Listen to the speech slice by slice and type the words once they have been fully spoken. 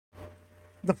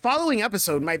The following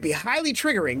episode might be highly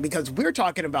triggering because we're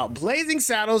talking about Blazing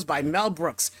Saddles by Mel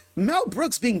Brooks. Mel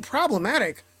Brooks being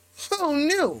problematic? Who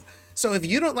knew? So if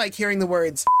you don't like hearing the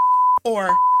words or,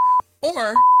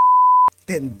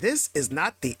 then this is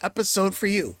not the episode for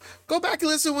you. Go back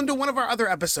and listen to one of our other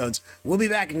episodes. We'll be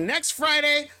back next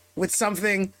Friday with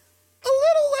something a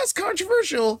little less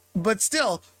controversial, but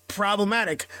still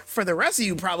problematic for the rest of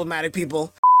you problematic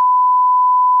people.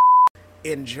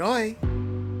 Enjoy.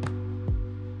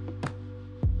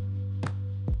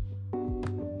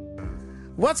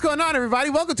 What's going on, everybody?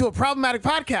 Welcome to a Problematic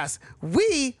Podcast.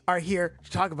 We are here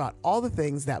to talk about all the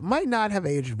things that might not have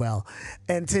aged well.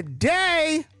 And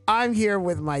today, I'm here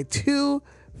with my two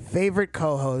favorite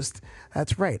co-hosts.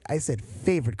 That's right, I said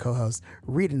favorite co-host.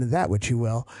 Read into that what you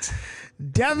will.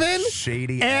 Devin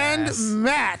Shady and ass.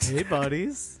 Matt. Hey,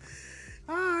 buddies.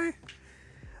 Hi.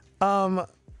 All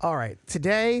right,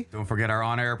 today, Don't forget our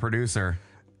on-air producer,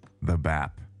 the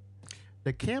BAP.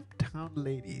 The Camptown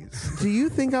Ladies. do you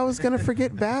think I was going to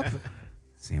forget BAP?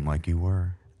 Seemed like you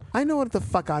were. I know what the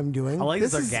fuck I'm doing. I like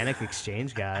this is- organic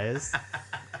exchange, guys.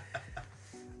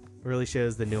 Really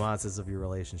shows the nuances of your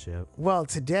relationship. Well,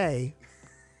 today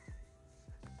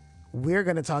we're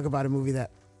going to talk about a movie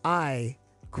that I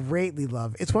greatly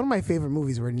love. It's one of my favorite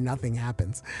movies where nothing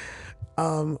happens.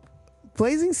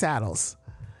 Blazing Saddles.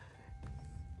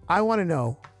 I want to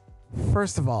know,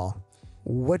 first of all,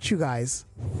 what you guys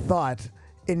thought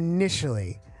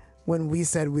initially when we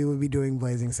said we would be doing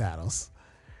Blazing Saddles.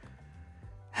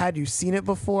 Had you seen it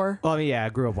before? Well, I mean, yeah, I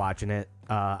grew up watching it.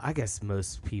 I guess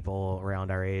most people around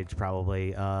our age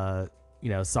probably,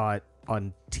 saw it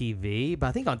on TV. But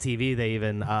I think on TV they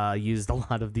even used a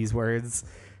lot of these words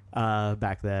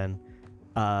back then.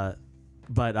 No,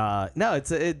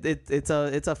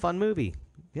 it's a fun movie.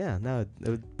 Yeah, no, it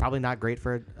was probably not great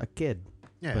for a kid.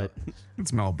 Yeah. But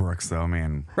It's Mel Brooks, though,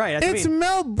 man. right, that's what I It's mean.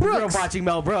 Mel You grew up Brooks. watching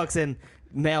Mel Brooks, and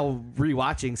now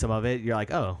rewatching some of it, you're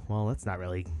like, oh, well, that's not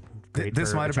really great.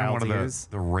 This for might a have been child one of to the, use.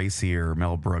 the racier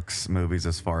Mel Brooks movies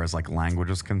as far as, like, language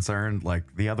is concerned. Like,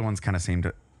 the other ones kind of seemed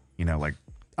to, like...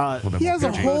 little bit he more has a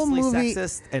PG. whole mostly movie-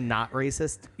 sexist and not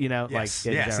racist. Yes, like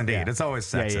in yes, general, indeed. yeah. It's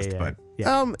always Yeah, sexist, but...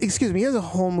 yeah. Excuse me. He has a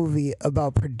whole movie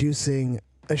about producing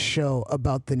a show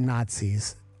about the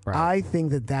Nazis. Right. I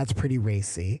think that that's pretty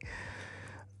racy,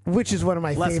 which is one of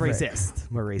my less favorite.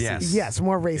 racist, more racist. Yes. Yes,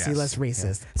 more racy, Yes. less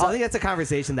racist. So I think that's a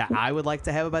conversation that I would like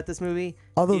to have about this movie.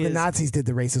 Although the is- Nazis did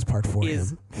the racist part for is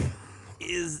him.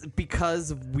 is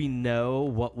because we know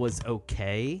what was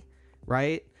okay,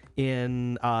 right?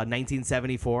 In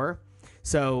 1974.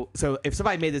 So if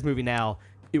somebody made this movie now,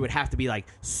 it would have to be like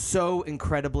so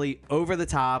incredibly over the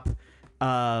top. You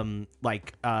don't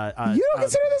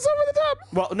consider this over the top?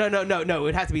 Well, no. It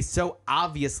would have to be so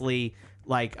obviously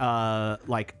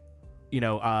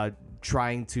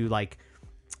trying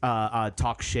to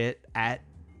talk shit at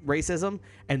racism,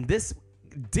 and this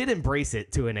did embrace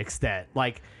it to an extent.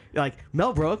 Like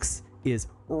Mel Brooks is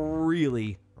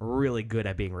really, really good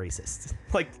at being racist.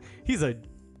 Like he's a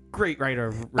great writer.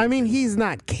 Of I mean, he's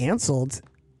not canceled.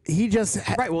 He just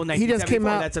right. Well, he just came 1974,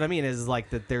 out. That's what I mean. Is like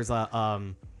that.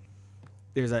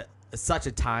 There's a such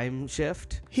a time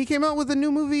shift. He came out with a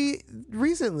new movie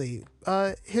recently,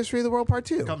 History of the World Part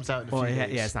 2. Comes out in a Well, few yeah,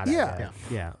 days. it's not. Yeah. Out yet.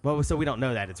 Yeah. Well, so we don't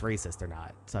know that it's racist or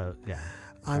not. So yeah.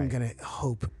 I'm Right. going to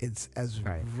hope it's as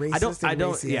Right. racist I and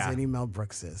don't- racy yeah. as any Mel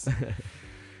Brooks is.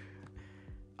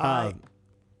 I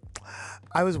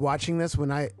was watching this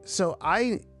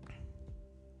I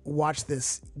watched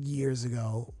this years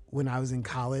ago when I was in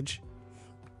college,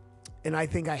 and I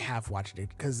think I have watched it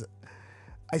because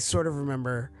I sort of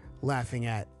remember laughing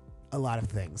at a lot of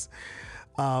things.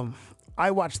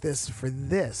 I watched this for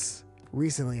this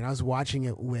recently, and I was watching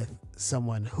it with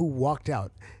someone who walked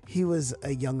out. He was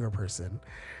a younger person,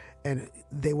 and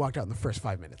they walked out in the first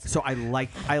 5 minutes. So I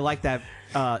like that.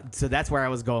 So that's where I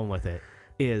was going with it.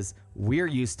 Is we're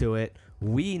used to it.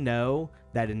 We know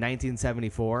that in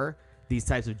 1974 these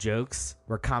types of jokes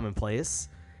were commonplace.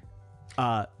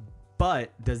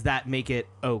 But does that make it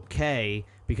okay?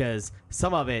 Because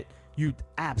some of it you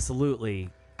absolutely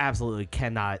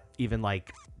cannot even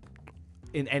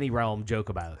in any realm joke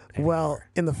about. Well,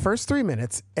 in the first 3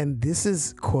 minutes, and this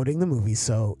is quoting the movie,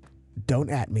 so don't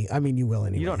at me. I mean, you will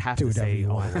anyway. You don't have Do to whatever say you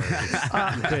all want. words.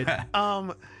 You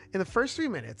could- In the first 3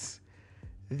 minutes,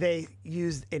 they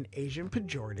used an Asian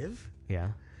pejorative. yeah.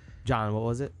 John, what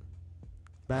was it?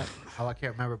 That Oh, I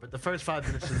can't remember, but the first 5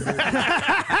 minutes of the movie.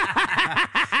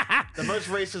 The most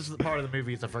racist part of the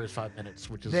movie is the first 5 minutes,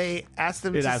 which is They asked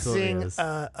them It to absolutely sing is.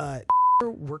 a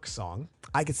work song.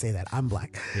 I could say that. I'm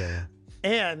black. yeah.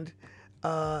 And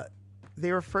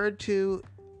they referred to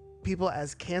people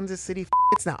as Kansas City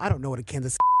now. I don't know what a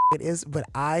Kansas is, but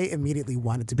I immediately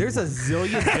wanted to be There's a one.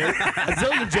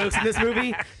 zillion jokes in this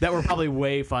movie that were probably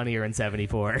way funnier in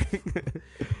 74.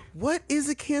 What is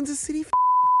a Kansas City?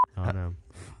 I don't know.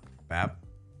 Bab.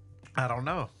 I don't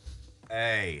know.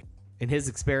 Hey. In his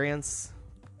experience,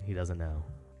 he doesn't know.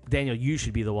 Daniel, you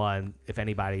should be the one, if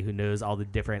anybody, who knows all the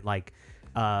different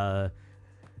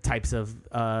types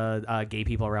of gay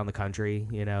people around the country.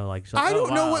 You know, like I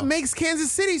don't know wow. what makes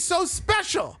Kansas City so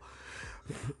special.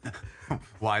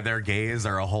 Why their gays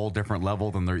are a whole different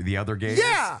level than the other gays?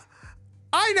 Yeah.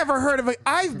 I never heard of it.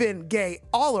 I've been gay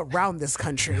all around this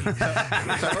country.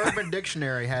 So Urban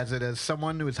Dictionary has it as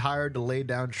someone who is hired to lay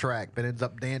down track, but ends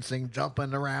up dancing,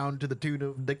 jumping around to the tune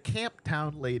of the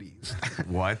Camptown Ladies.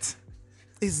 What?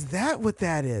 Is that what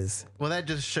that is? Well, that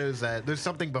just shows that there's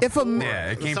something before. If a-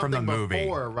 Yeah, it came from the something movie.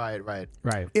 Before, right.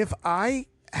 Right. If I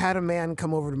had a man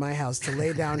come over to my house to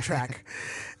lay down track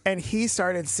and he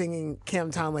started singing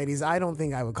Camptown Ladies, I don't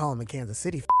think I would call him a Kansas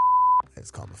City. I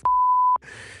just call him a.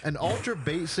 An ultra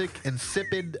basic,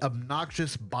 insipid,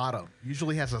 obnoxious bottom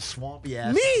usually has a swampy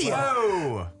ass. Me! As well.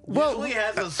 Oh. Well, Usually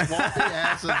has a swampy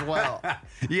ass as well.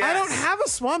 Yes. I don't have a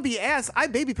swampy ass. I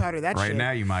baby powder that Right shit.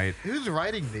 now, you might. Who's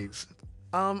writing these?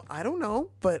 I don't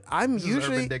know, but I'm This is Urban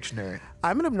usually Dictionary.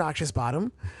 I'm an obnoxious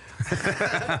bottom. All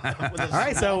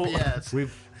right, so Yes.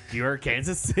 you're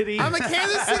Kansas City. I'm a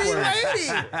Kansas City lady.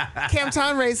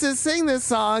 Camptown racists sing this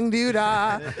song, dude.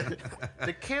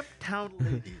 The Camptown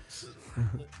Ladies.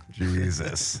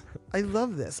 Jesus. I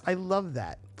love this. I love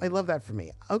that. I love that for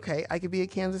me. Okay, I could be a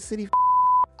Kansas City.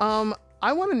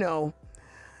 I want to know,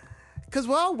 because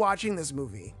while watching this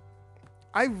movie,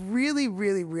 I really,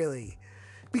 really, really,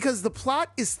 because the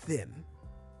plot is thin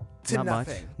to Not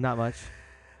nothing. much. Not much.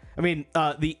 I mean,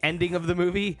 the ending of the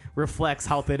movie reflects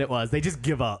how thin it was. They just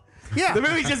give up. Yeah. The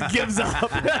movie just gives up.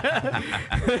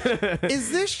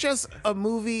 Is this just a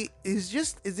movie? Is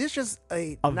this just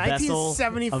a A vessel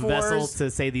 1974?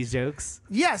 to say these jokes.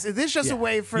 Yes. Is this just a Yeah.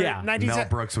 way for Yeah. 19 Mel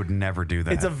Brooks would never do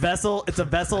that. It's a vessel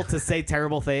to say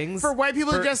terrible things for white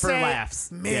people to just for say,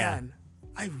 laughs. Man,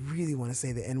 I really want to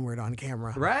say the N word on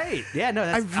camera. Yeah. Right. Yeah. No,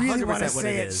 I that's really 100% want to what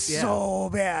say it it is. Yeah. so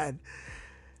bad.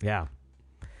 Yeah.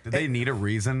 Did they need a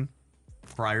reason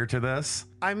prior to this?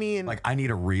 I mean, Like, I need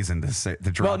a reason to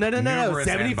drop. Well, no. numerous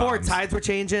 74 N-bombs. tides were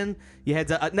changing. You had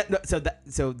to.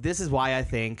 So this is why I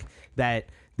think that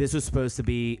this was supposed to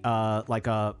be like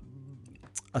a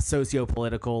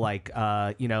socio-political, like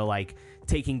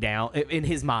taking down in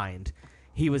his mind.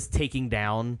 He was taking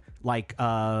down like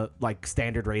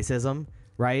standard racism,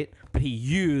 right? But he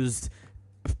used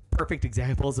perfect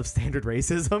examples of standard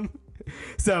racism.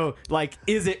 So, like,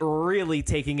 is it really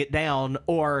taking it down,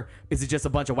 or is it just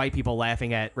a bunch of white people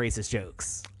laughing at racist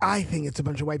jokes? I think it's a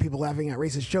bunch of white people laughing at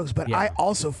racist jokes, but Yeah. I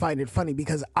also find it funny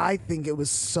because I think it was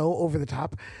so over the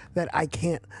top that I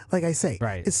can't, like I say,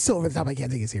 Right. it's so over the top I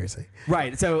can't take it seriously.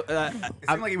 Right. So, It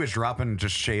seemed like he was dropping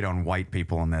just shade on white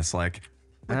people in this. Like,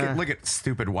 look at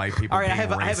stupid white people. all right, I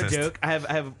being have a racist. joke. I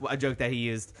have a joke that he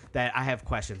used that I have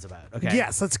questions about. Okay.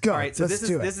 Yes, let's go. All right. So Let's this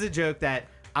do is it. this is a joke that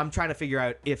I'm trying to figure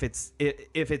out if it's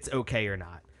okay or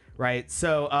not. Right.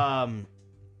 So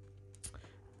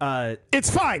It's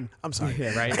fine. I'm sorry.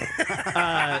 yeah, right.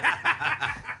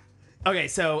 Okay,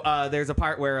 so there's a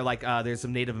part where there's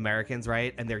some Native Americans,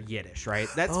 right, and they're Yiddish, right?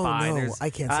 That's Oh, fine. no, There's, I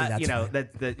can't say that's you know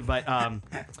fine.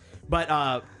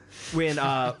 but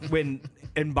when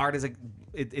and Bart is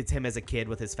it's him as a kid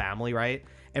with his family, right?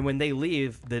 And when they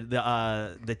leave,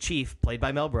 the chief, played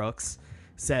by Mel Brooks,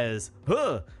 says,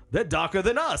 "Huh, they're darker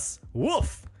than us.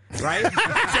 Woof." Right? So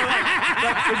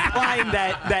like implying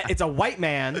that it's a white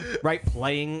man, right,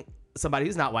 playing somebody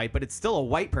who's not white, but it's still a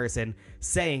white person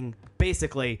saying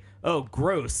basically, "Oh,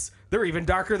 gross. They're even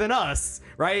darker than us."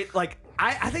 Right? Like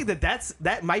I think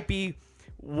that might be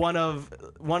one of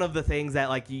the things that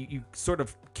like you sort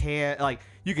of can't, like,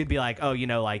 you could be like, oh, you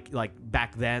know, like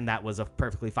back then that was a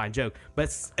perfectly fine joke, but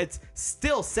it's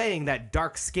still saying that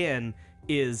dark skin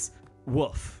is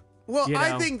woof. Well, you I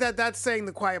know? think that's saying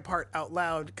the quiet part out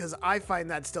loud because I find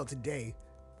that still today,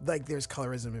 like there's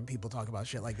colorism and people talk about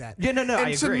shit like that. Yeah, no, And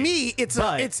I to agree. me, it's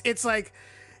But- it's like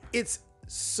it's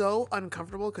so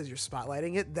uncomfortable because you're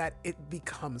spotlighting it that it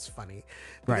becomes funny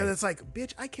because Right. it's like,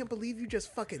 bitch, I can't believe you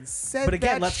just fucking said. But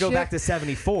again, that let's shit. go back to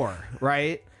 74,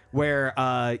 right? Where,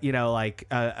 you know, like,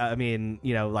 I mean,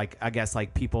 you know, like, I guess,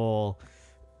 like, people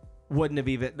wouldn't have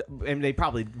even, and they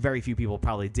probably, very few people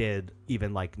probably did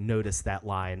even, like, notice that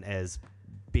line as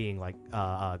being, like,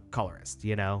 colorist,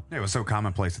 you know? It was so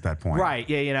commonplace at that point. Right,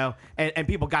 yeah, you know, and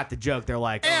people got the joke. They're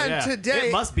like, oh, And yeah, today-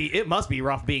 it must be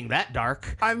rough being that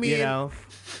dark. I mean, you know,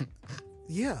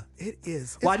 Yeah, it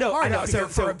is. Well, I It's know. hard I know. out So, here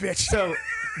for a bitch. So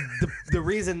the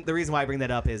reason why I bring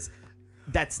that up is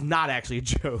that's not actually a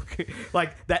joke.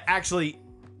 Like that actually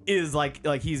is like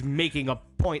he's making a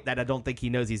point that I don't think he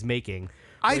knows he's making.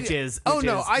 I Which think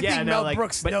yeah, Mel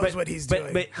Brooks knows what he's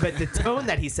doing. But the tone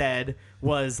that he said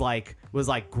was like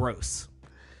gross.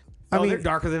 I They're mean,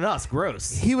 darker than us.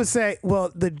 Gross. he was saying,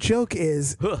 well, the joke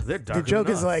is, Ugh, they're darker the joke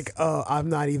than is us. like, oh, I'm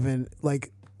not even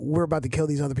like, we're about to kill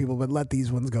these other people, but let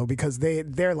these ones go because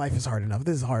their life is hard enough.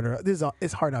 This is harder.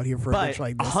 It's hard out here for a but bitch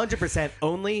like this. 100%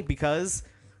 only because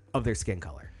of their skin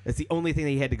color. It's the only thing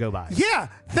that he had to go by. Yeah,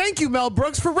 thank you, Mel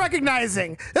Brooks, for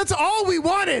recognizing. That's all we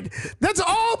wanted. That's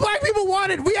all black people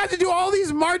wanted. We had to do all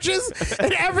these marches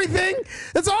and everything.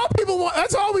 That's all people want.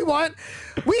 That's all we want.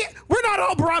 We're not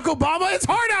all Barack Obama. It's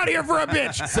hard out here for a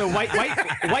bitch. So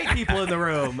white people in the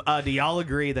room, do y'all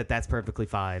agree that that's perfectly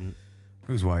fine?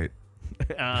 Who's white?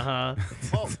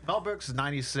 Well, Mel Brooks is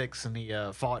 96 and he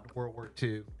fought in World War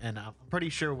II. And I'm pretty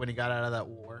sure when he got out of that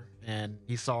war and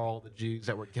he saw all the Jews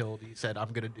that were killed, he said, I'm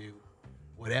going to do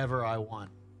whatever I want.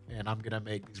 And I'm going to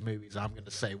make these movies. I'm going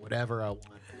to say whatever I want.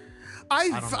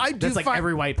 I do That's like find,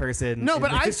 every white person. No, in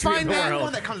but the I history of find the that- world.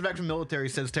 Everyone that comes back from the military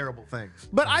says terrible things.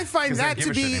 but I find 'Cause they that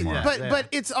don't to give a shit be, anymore. but Yeah. but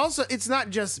it's also, it's not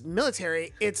just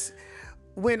military. It's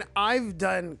when I've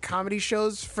done comedy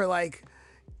shows for like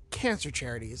cancer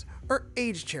charities or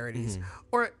AIDS charities,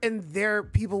 and there are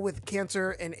people with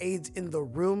cancer and AIDS in the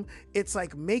room. It's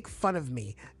like, make fun of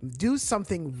me, do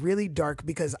something really dark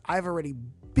because I've already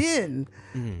been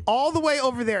all the way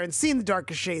over there and seen the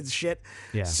darkest shades shit.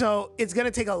 Yeah. So it's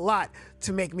gonna take a lot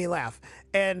to make me laugh.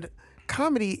 And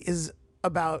comedy is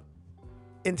about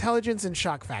intelligence and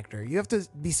shock factor. You have to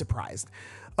be surprised.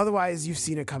 Otherwise, you've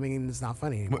seen it coming and it's not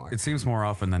funny anymore. It seems more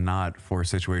often than not for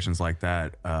situations like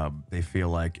that, they feel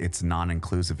like it's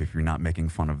non-inclusive if you're not making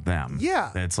fun of them.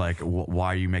 Yeah. It's like, why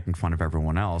are you making fun of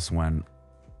everyone else when,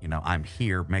 I'm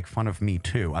here? Make fun of me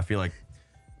too. I feel like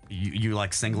you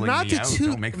like singling Not me to out.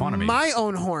 toot Don't make fun of me. my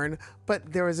own horn,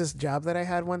 but there was this job that I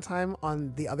had one time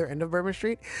on the other end of Bourbon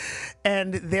Street,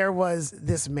 and there was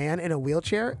this man in a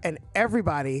wheelchair, and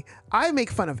I make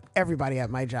fun of everybody at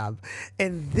my job,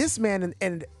 and this man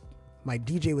and my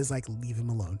DJ was like, leave him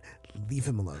alone,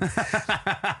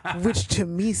 which to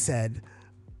me said,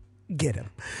 get him.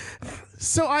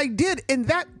 So I did, and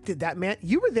did that man,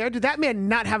 you were there, did that man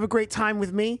not have a great time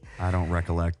with me? I don't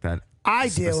recollect that I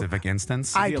do. specific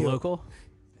instance. I Is he a do. local?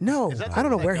 No, Is that I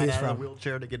don't know the where guy he was got out of from. the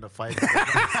wheelchair to get in a fight.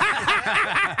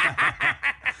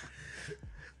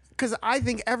 Because I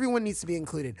think everyone needs to be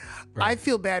included. I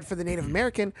feel bad for the Native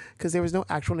American because there was no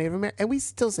actual Native American, and we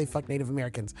still say fuck Native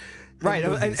Americans. in Right,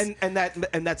 movies. and that's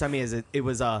what I mean is it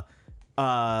was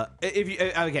if you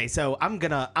okay, so I'm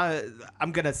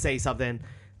gonna say something.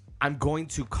 I'm going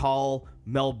to call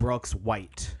Mel Brooks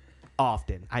white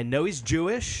often. I know he's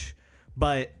Jewish,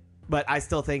 but I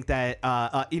still think that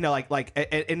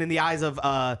and in the eyes of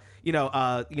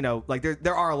like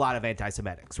there are a lot of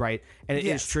anti-Semitics, right? And it is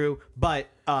Yes. true, but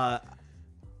I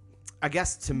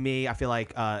guess to me, I feel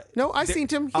like No, I seen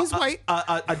him. He's white.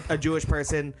 A Jewish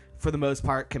person, for the most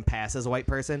part, can pass as a white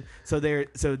person. So they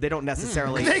don't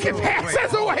necessarily. They can pass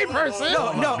as a white person.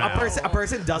 No, a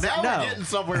person doesn't now know. we're getting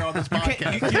somewhere on this You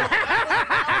podcast.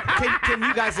 can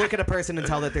you guys look at a person and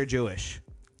tell that they're Jewish?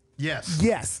 Yes.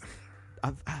 Yes.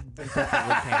 I definitely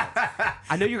can't.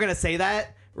 I know you're gonna say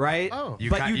that, right? Oh.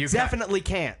 But you definitely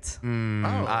can't.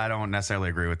 I don't necessarily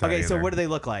agree with that. Okay, so either. what do they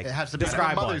look like? It has to be on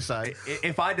Describe the one. mother's side.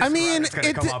 If I describe mean, it, it's going to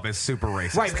it come d- up as super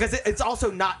racist. Right, because it's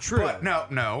also not true. But no.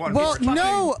 Well, we're talking-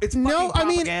 no, it's no. fucking I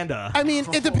mean, propaganda.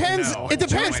 it depends. no. It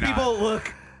depends. Joey, People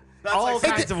look all like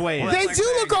kinds of ways. Well, They that's do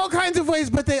like look saying- all kinds of ways,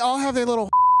 but they all have their little.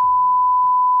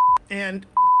 And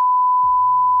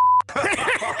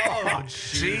Oh,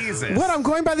 Jesus. what I'm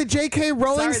going by the J.K.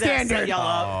 Rowling Sorry that set standard.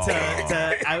 y'all up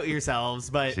to out yourselves,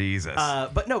 but Jesus.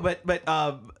 but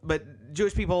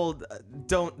Jewish people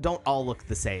don't all look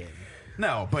the same.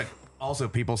 No, but also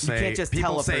people say can't just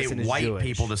tell a say person is white Jewish.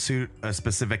 people to suit a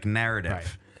specific narrative.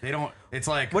 Right. They don't. It's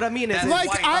like What I mean is- that's Like,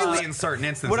 white I- only in certain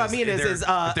instances. What I mean If is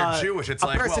if they're Jewish. It's a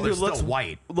like, person well, they're who looks still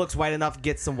white. looks white enough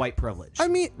gets some white privilege. I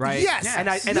mean, right? yes, Yes. and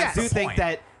I yes. do That's the think point.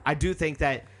 that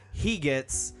he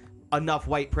gets enough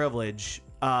white privilege.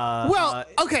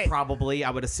 Okay. Probably I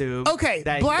would assume. Okay,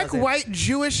 that he black, doesn't- white,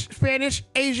 Jewish, Spanish,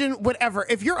 Asian, whatever.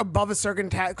 If you're above a certain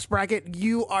tax bracket,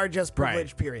 you are just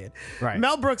privileged, period. Right.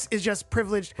 Mel Brooks is just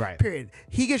privileged, Right. period.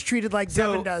 He gets treated like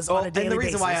Devin does on a daily and the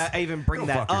reason basis. why I even bring Go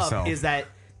that fuck up yourself.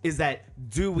 is that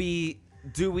do we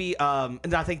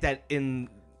and I think that in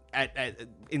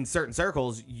certain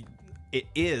circles it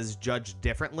is judged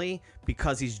differently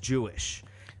because he's Jewish.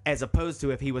 as opposed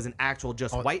to if he was an actual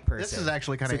just white person. this is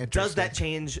actually kinda So does that interesting.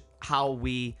 change how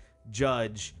we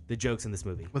judge the jokes in this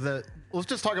movie? Let's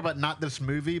just talk about not this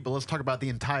movie, but let's talk about the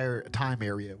entire time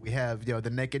area. We have the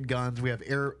Naked Guns. We have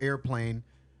Airplane,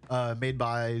 made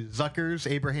by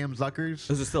Abraham Zuckers.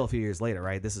 This is still a few years later,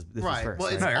 right? This is Right. first. Well,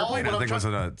 right? it's No, all Airplane, what I I'm think, was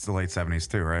trying- it's the late 70s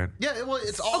too, right? Yeah, well,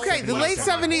 it's all Okay, the late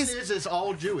 70s It's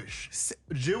all Jewish.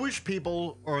 Jewish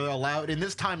people are allowed in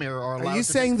this time era. Are allowed you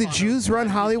to saying make the fun of Jews run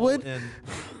black people Hollywood?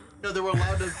 no, they were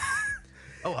allowed to.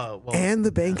 Well, And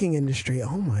the banking industry.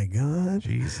 Oh my God.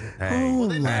 Jesus. Oh Hey.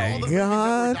 they made my all the movies that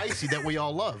God. were dicey that we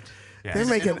all loved. Yeah. They're And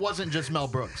making. it wasn't just Mel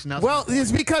Brooks. Now, Well,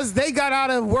 it's because they got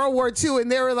out of World War II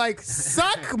and they were like,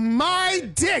 suck my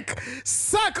dick.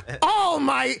 Suck all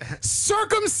my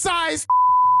circumcised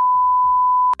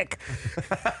dick.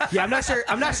 Yeah, I'm not sure.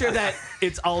 I'm not sure that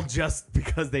it's all just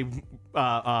because they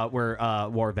were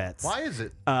war vets. why is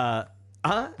it?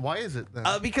 Huh? Why is it then?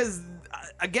 Because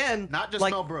again, Not just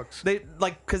like, Mel Brooks. They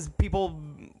because people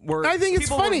were. I think it's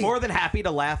people funny. Were more than happy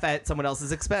to laugh at someone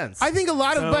else's expense. I think a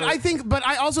lot of, So- but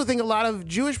I also think a lot of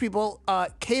Jewish people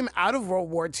came out of World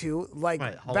War II, like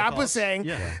Right, Bap was Holocaust. saying,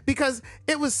 Yeah. because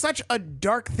it was such a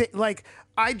dark thing. Like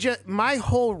my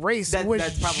whole race was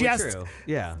that's probably just true.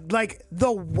 Yeah. like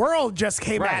the world just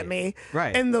came Right, at me,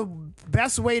 right. And the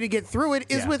best way to get through it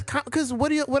is Yeah. with because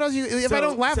what else you if I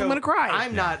don't laugh I'm gonna cry.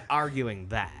 I'm not arguing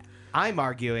that. I'm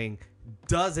arguing,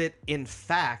 does it in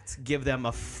fact give them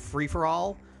a free for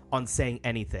all on saying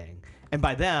anything? And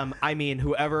by them, I mean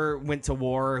whoever went to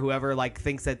war, whoever like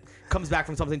thinks that comes back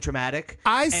from something traumatic.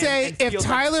 I and- say and if feels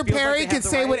Tyler like, feels like Perry they can have the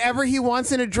say right- whatever he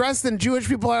wants in a dress, then Jewish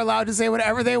people are allowed to say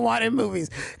whatever they want in movies.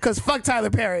 Because fuck Tyler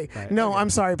Perry. No, I'm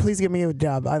sorry. Please give me a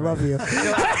job. I love you.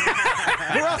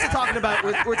 we're also talking about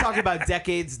we're talking about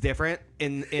decades different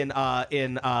in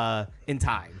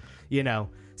time, you know.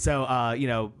 So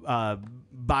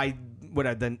by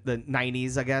the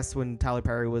 90s, I guess, when Tyler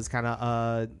Perry was kind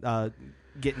of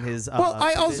getting his Well,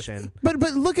 I also, position. but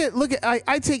look at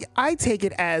I take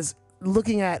it as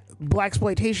looking at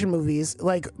blaxploitation movies.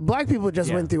 Like black people just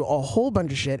Yeah. went through a whole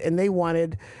bunch of shit, and they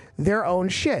wanted their own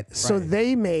shit, so Right.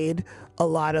 they made a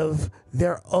lot of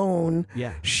their own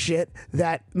Yeah. shit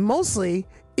that mostly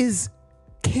is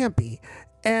campy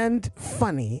and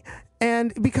funny.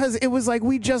 And because it was like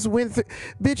we just went through,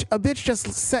 a bitch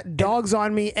just set dogs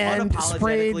on me and Unapologetically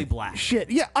sprayed black.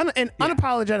 shit. Yeah,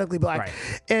 unapologetically black. Right.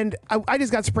 And I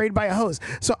just got sprayed by a hose.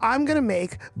 So I'm gonna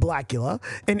make Blackula,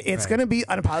 and it's Right. gonna be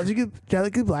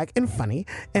unapologetically black and funny,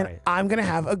 and Right. I'm gonna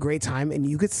have a great time, and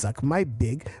you could suck my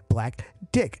big black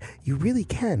dick. You really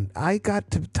can. I got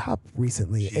to top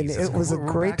recently, and Jesus, it was a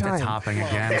we're great back to time. topping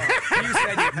again. You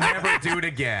said you'd never do it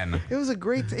again. It was a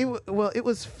great. It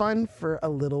was fun for a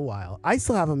little while. I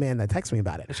still have a man that texts me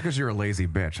about it. It's because you're a lazy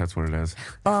bitch. That's what it is.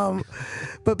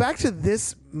 But back to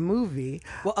this movie.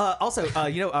 Well, also,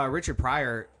 Richard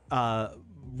Pryor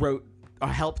wrote or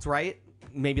helped write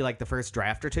maybe like the first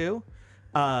draft or two.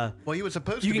 well, he was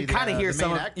supposed You to can be kind of hear the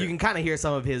some main of actor. you can kind of hear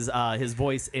some of his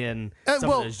voice in some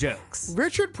well, of those jokes.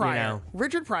 Richard Pryor. know?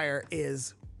 Richard Pryor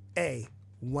is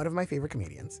one of my favorite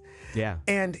comedians. Yeah,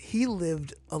 And he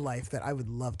lived a life that I would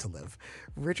love to live.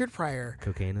 Richard Pryor,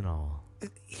 cocaine and all.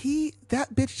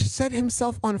 that bitch set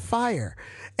himself on fire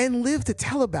and lived to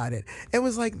tell about it. It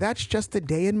was like, that's just a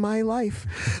day in my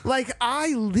life. Like,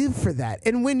 I live for that.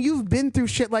 And when you've been through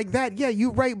shit like that, yeah,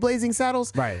 you write Blazing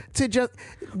Saddles Right. to just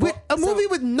with a movie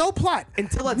with no plot.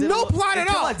 Until I did no plot at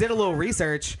all. I did a little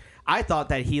research. I thought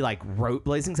that he like wrote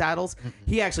Blazing Saddles.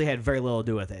 He actually had very little to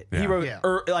do with it. He Yeah. wrote Yeah.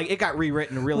 like it got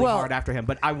rewritten really Well- hard after him.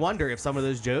 But I wonder if some of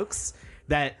those jokes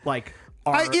that like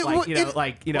are It's are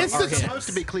the his. supposed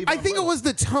to be Cleveland. I think it Little. was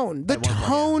the tone. The one point,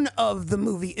 tone of the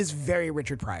movie is very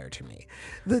Richard Pryor to me.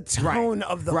 The tone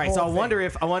of the right. whole So I thing.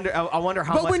 wonder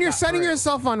how. But much when you're got setting through.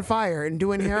 yourself on fire and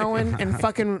doing heroin and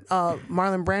fucking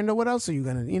Marlon Brando, what else are you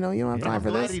gonna? You don't have time I'm for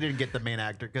glad this. he didn't get the main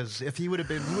actor because if he would have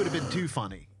been too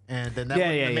funny, and then that Yeah,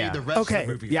 would have yeah, made yeah. the rest Okay. of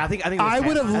the movie. Yeah, I think it was I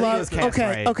would have cast- I think it was loved. cast Okay,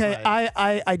 right.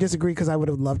 okay. I disagree because I would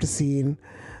have loved to seen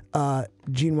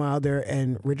Gene Wilder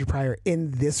and Richard Pryor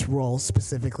in this role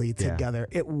specifically Yeah. together.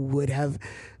 It would have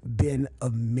been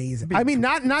amazing. I mean,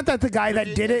 not that the guy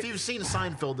that did If it. you've seen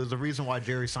Seinfeld, there's a reason why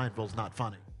Jerry Seinfeld's not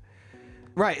funny.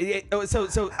 Right.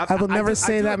 So I will never do-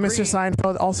 say do that, agree- Mr.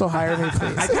 Seinfeld. Also hire me,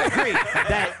 please. I do agree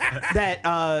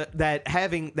that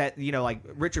having that like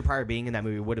Richard Pryor being in that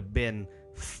movie would have been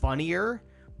funnier,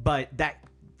 but that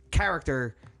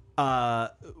character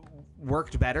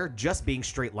worked better just being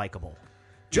straight likable,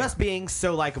 just being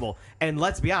so likable. And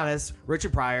let's be honest,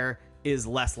 Richard Pryor is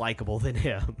less likable than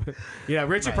him.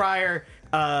 Richard Pryor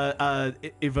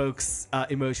evokes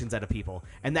emotions out of people,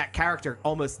 and that character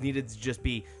almost needed to just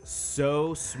be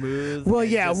so smooth. Well,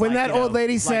 and yeah, just when like, that you know, old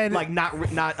lady said- like not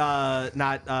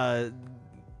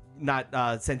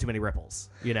send too many ripples,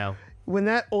 you know. When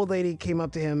that old lady came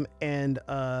up to him and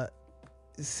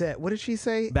said, what did she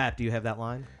say? Bap, do you have that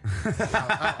line?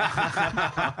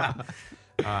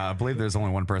 I believe there's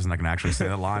only one person that can actually say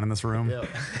that line in this room.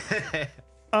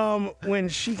 When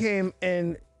she came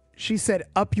and she said,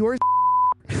 "Up yours."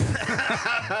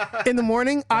 In the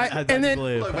morning, I and then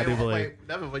believe. Look, I do believe. wait,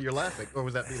 Nevin, when you're laughing, or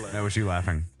was that me laughing? That was you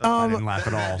laughing. I didn't laugh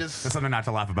at all. just- There's something not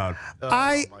to laugh about.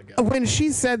 I my God. when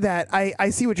she said that, I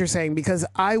see what you're saying, because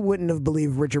I wouldn't have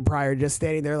believed Richard Pryor just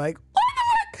standing there like, what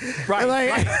the fuck? Right,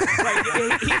 Like-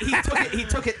 right. He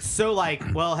took it so like,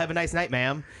 well, have a nice night,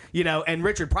 ma'am. You know, and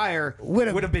Richard Pryor would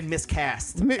have been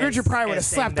miscast. Richard Pryor would have as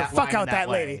saying slapped the fuck line out in that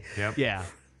way. lady. Yep. Yeah.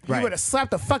 He Right. would have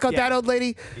slapped the fuck out Yeah. that old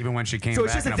lady. Even when she came So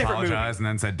it's back just a and different movie. apologized and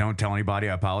then said, "Don't tell anybody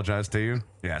I apologize to you."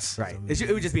 Yes. Right.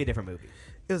 It would just be a different movie.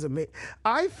 It was amazing.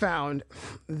 I found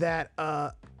that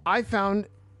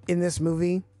in this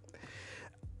movie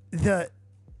I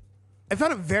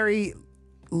found it very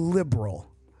liberal,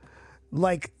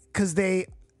 like, because they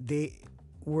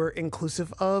were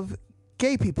inclusive of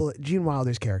gay people. Gene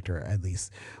Wilder's character, at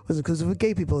least, was inclusive of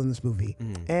gay people in this movie.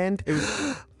 And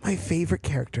my favorite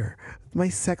character, my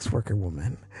sex worker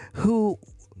woman, who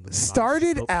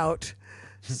started out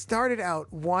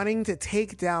wanting to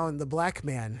take down the black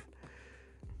man,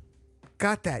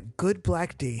 got that good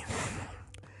black D,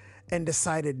 and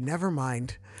decided, never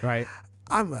mind, Right.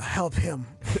 I'm gonna help him.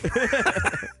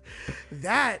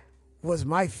 That was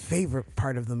my favorite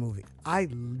part of the movie. I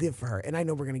live for her, and I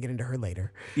know we're gonna get into her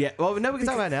later. Yeah. Well, no, we can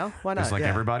talk about it now. Why not? Just like Yeah.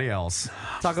 everybody else.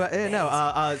 Talk about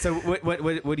So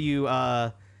what do you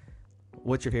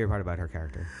what's your favorite part about her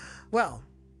character? Well,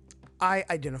 I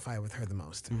identify with her the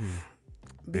most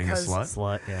Being a because slut.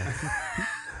 Slut. Yeah.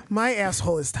 my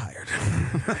asshole is tired.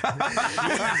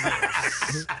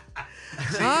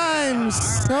 I'm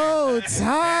so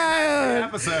tired.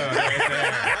 Episode right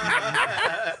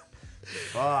there.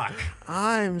 Fuck.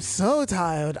 I'm so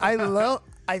tired. I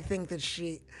think that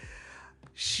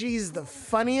she's the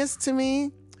funniest to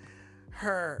me.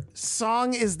 Her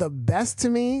song is the best to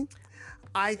me.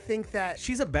 I think that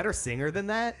She's a better singer than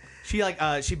that. She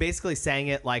basically sang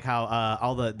it like how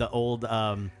all the old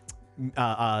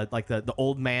like the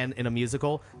old man in a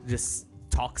musical just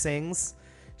talk sings.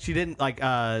 She didn't like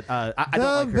I don't like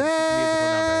her musical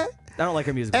number. I don't like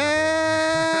her musical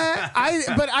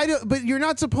number. But you're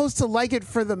not supposed to like it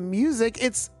for the music.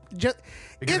 It's just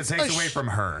Because it takes away from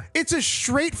her. It's a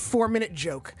straight 4-minute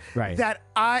joke. Right.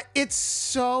 It's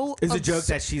so. It's a joke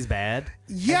that she's bad.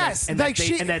 Yes, and like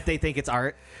and that they think it's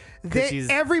art. 'cause she's-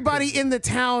 everybody in the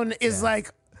town is like,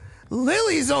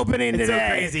 Lily's opening It's so today.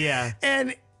 crazy, yeah.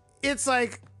 And it's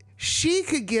like she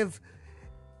could give.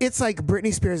 It's like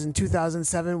Britney Spears in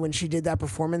 2007 when she did that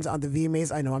performance on the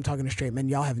VMAs. I know I'm talking to straight men.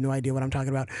 Y'all have no idea what I'm talking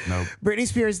about. Nope. Britney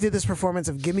Spears did this performance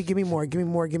of Gimme, Gimme More, Gimme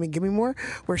More, Gimme, Gimme More,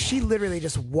 where she literally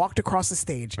just walked across the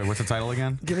stage. Wait, what's the title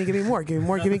again? Gimme, gimme more, gimme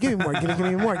more, gimme, gimme more, gimme,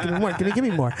 gimme more, gimme more, gimme, gimme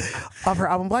more, of her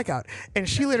album Blackout. And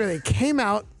she literally came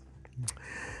out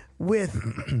with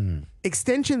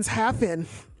extensions half in,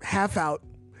 half out.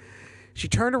 She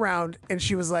turned around and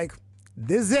she was like,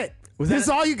 "This is it. This is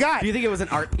all you got." Do you think it was an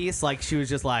art piece? Like she was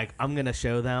just like, I'm gonna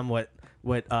show them what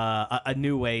a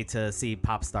new way to see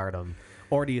pop stardom,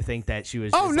 or do you think that she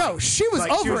was? Oh just no, like- she was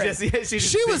like, over it. Just, yeah, she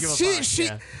she was thinking she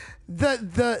of a fun,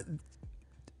 the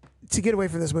to get away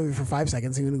from this movie for 5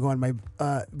 seconds, I'm gonna go on my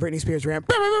Britney Spears rant.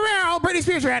 Britney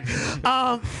Spears rant.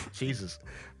 Jesus.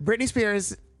 Britney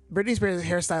Spears'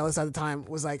 hairstylist at the time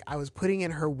was like, I was putting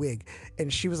in her wig,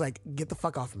 and she was like, "Get the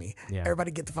fuck off me! Yeah.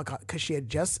 Everybody, get the fuck off!" Because she had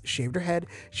just shaved her head,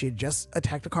 she had just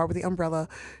attacked a car with the umbrella,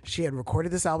 she had recorded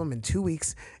this album in 2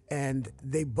 weeks, and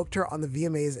they booked her on the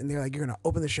VMAs, and they're like, "You're gonna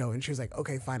open the show," and she was like,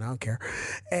 "Okay, fine, I don't care."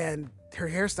 And her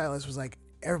hairstylist was like,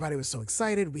 everybody was so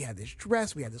excited. We had this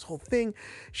dress, we had this whole thing.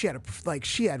 She had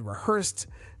rehearsed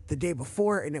the day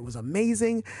before, and it was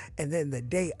amazing. And then the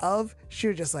day of, she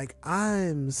was just like,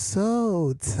 "I'm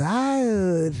so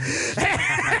tired."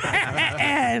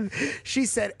 And she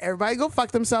said, "Everybody go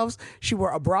fuck themselves." She wore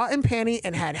a bra and panty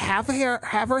and had half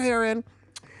her hair in.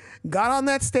 Got on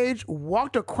that stage,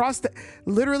 walked across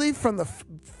literally from the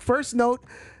first note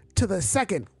to the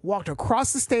second, walked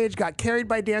across the stage, got carried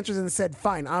by dancers, and said,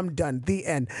 "Fine, I'm done." The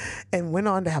end, and went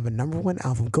on to have a #1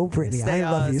 album. Go Britney! I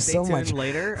love you stay so tuned much.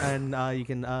 later, and you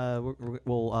can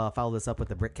we'll follow this up with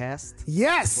the Britcast,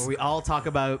 Yes, where we all talk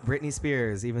about Britney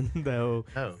Spears, even though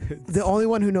Oh. the only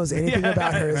one who knows anything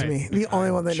about her is right. me. The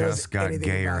only one that knows Just got anything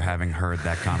gayer about her. having heard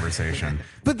that conversation.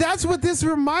 But that's what this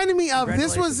reminded me of.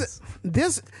 This was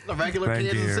this. The regular Thank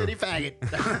Kansas you. City faggot.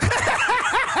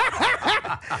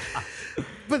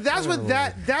 But that's what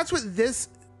that's what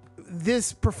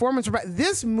this performance about.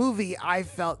 This movie I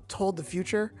felt told the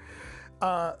future,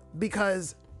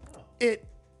 because it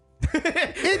did.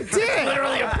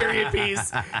 literally a period piece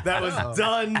that was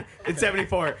done in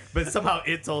 '74, but somehow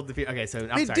it told the future. Okay, so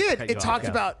I'm It sorry, did. cut you It off. talked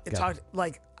Go. about. It Go. talked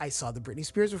like I saw the Britney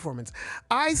Spears performance.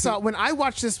 I saw when I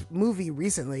watched this movie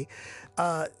recently.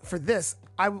 For this,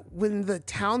 when the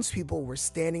townspeople were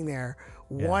standing there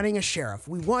wanting a sheriff.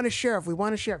 We want a sheriff. We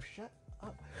want a sheriff. Shut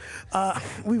up.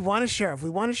 We want a sheriff. We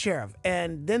want a sheriff.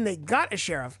 And then they got a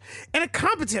sheriff and a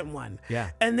competent one.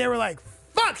 Yeah. And they were like,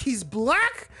 "Fuck, he's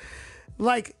black."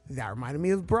 Like, that reminded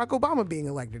me of Barack Obama being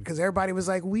elected, because everybody was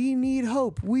like, "We need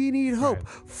hope. We need hope."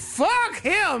 Right. Fuck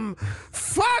him.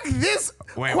 Fuck this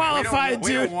Wait, qualified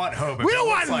we dude. don't want hope. if We it don't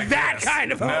looks want like that this.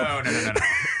 kind of hope.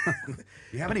 No.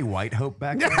 You have any white hope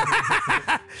back there?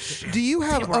 Do you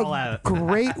have We're all a out.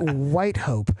 great white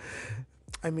hope?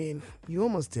 I mean, you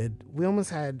almost did. We almost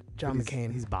had John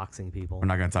McCain. He's boxing people. We're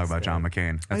not going to talk about John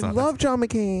McCain. I That's all- love John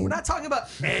McCain. We're not talking about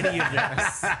any of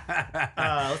this.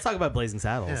 Let's talk about Blazing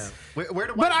Saddles.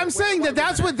 But I'm saying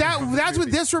that's what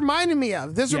this reminded me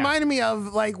of. This reminded me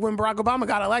of like when Barack Obama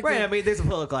got elected. Right. I mean, there's a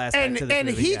political aspect to this and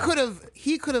movie, he yeah. could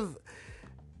have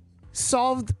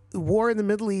solved the war in the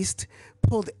Middle East,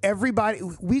 pulled everybody.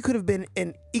 We could have been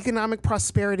in economic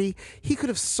prosperity. He could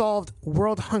have solved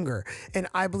world hunger, and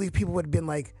I believe people would have been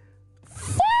like,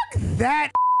 "Fuck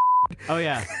that." Oh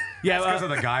yeah, yeah. because of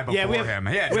the guy before we have- him.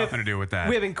 He had we have- nothing to do with that.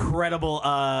 We have incredible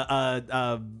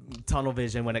tunnel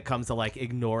vision when it comes to like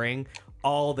ignoring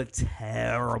all the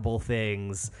terrible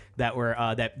things that were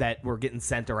that were getting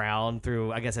sent around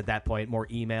through, I guess at that point, more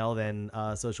email than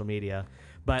social media.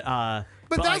 But that's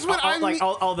like, what I mean-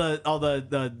 all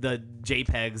the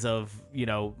JPEGs of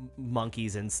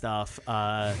monkeys and stuff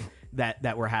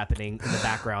that were happening in the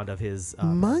background of his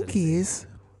presidency. Monkeys.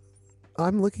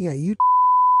 I'm looking at you.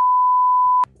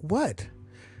 What?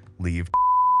 Leave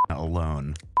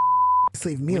alone. Just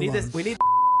leave me We need alone. this. We need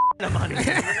money.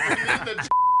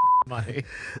 money.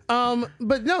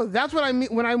 But no, that's what I mean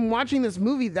when I'm watching this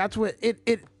movie. That's what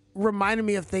it reminded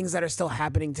me of things that are still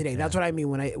happening today. That's what I mean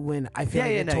when I feel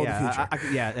like it told the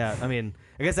future. Yeah. I mean,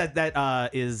 I guess that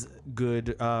is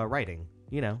good writing.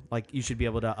 Like you should be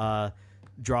able to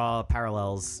draw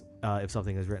parallels if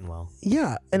something is written well.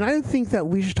 Yeah, and I think that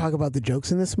we should talk about the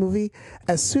jokes in this movie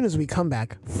as soon as we come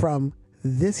back from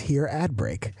this here ad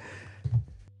break.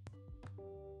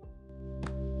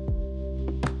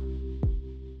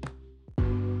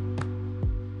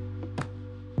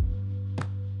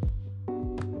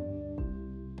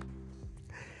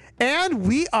 And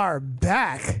we are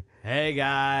back. Hey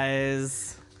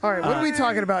guys. All right, what are we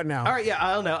talking about now? All right, yeah,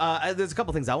 I don't know. There's a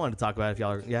couple things I wanted to talk about. If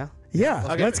y'all are, yeah. Yeah,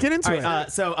 Okay. let's get into All it.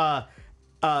 right, so,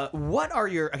 what are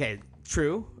your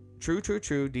true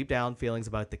deep down feelings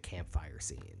about the campfire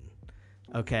scene?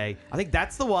 Okay, I think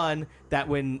that's the one that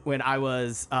when I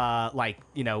was like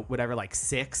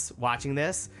 6 watching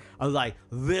this, I was like,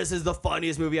 this is the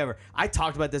funniest movie ever. I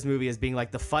talked about this movie as being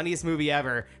like the funniest movie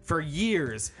ever for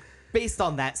years, based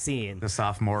on that scene. The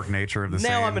sophomoric nature of the scene.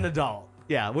 Now I'm an adult.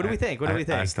 Yeah, what do we think? What do we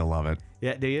think? I still love it.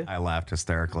 Yeah, do you? I lauged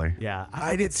hysterically. Yeah,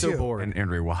 I did so too. bored. And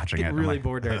rewatching it. Get I'm really like,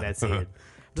 bored during that scene.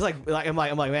 Just I'm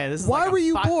like, man, this is Why like were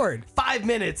you bored? 5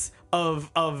 minutes of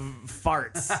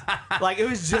farts. Like it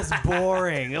was just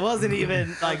boring. It wasn't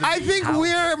even like. I think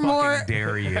we're more. Fucking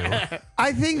dare you.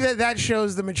 I think that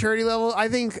shows the maturity level. I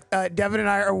think Devin and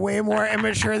I are way more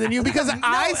immature than you because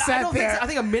I sat don't there. Think so. I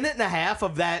think a minute and a half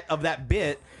of that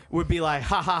bit would be like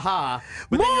ha ha ha.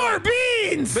 But then you're More like-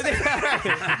 beans. But then,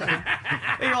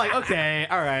 and you're like, okay,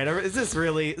 all right. Is this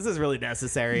really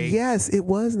necessary? Yes, it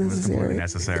was Completely necessary. The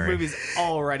necessary. movie's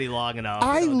already long enough.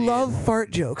 I We don't need love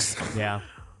fart jokes. it. Yeah.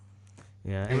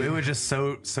 Yeah. It was just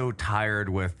so tired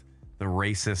with the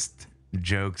racist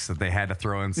jokes that they had to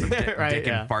throw in some Right, dick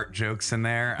yeah. and fart jokes in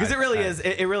there. Because it really is.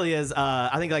 It really is. I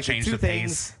think like the Change two the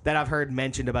things pace. that I've heard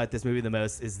mentioned about this movie the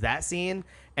most is that scene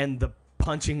and the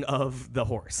punching of the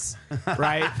horse,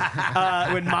 right?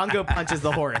 When Mongo punches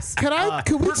the horse. Could we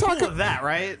we're talk cool with that,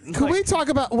 right? Can we talk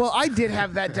about? Well, I did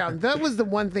have that down. That was the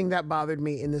one thing that bothered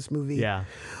me in this movie. Yeah.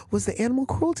 was the animal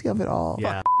cruelty of it all.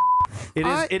 Yeah.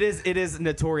 It is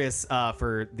notorious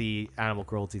for the animal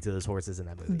cruelty to those horses in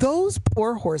that movie. Those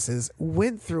poor horses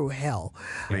went through hell.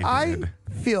 They I did.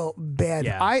 feel bad.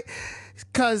 Yeah.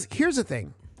 Because here's the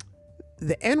thing,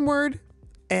 the N word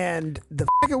and the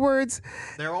words.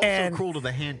 They're also and cruel to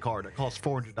the hand card. It costs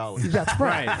 $400. That's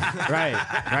right.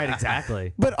 right,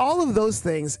 exactly. But all of those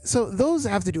things, so those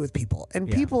have to do with people, and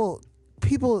Yeah. people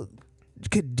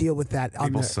could deal with that. On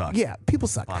People their, suck. Yeah, people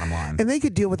suck. Bottom line. and they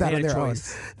could deal with that They on had a their own.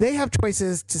 choice. They have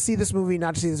choices to see this movie,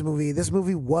 not to see this movie. This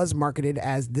movie was marketed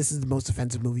as this is the most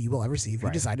offensive movie you will ever see. If you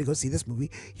decide to go see this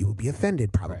movie, you will be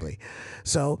offended probably.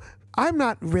 So I'm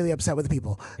not really upset with the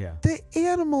people. Yeah. The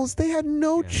animals, they had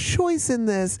no choice in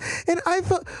this. And I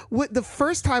felt the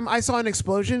first time I saw an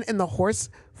explosion and the horse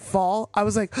fall, I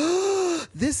was like, oh,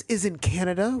 this isn't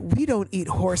Canada. We don't eat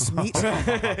horse meat.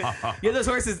 Yeah, those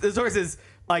horses,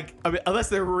 like, I mean, unless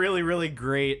they're really, really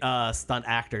great stunt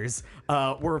actors,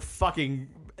 were fucking,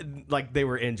 like, they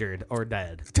were injured or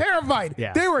dead. Terrified.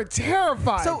 Yeah. They were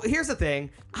terrified. So here's the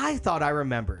thing. I thought I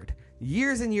remembered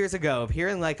years and years ago of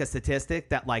hearing like a statistic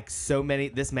that like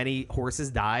this many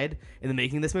horses died in the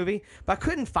making of this movie, but I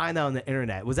couldn't find that on the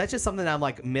internet. Was that just something that I'm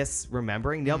like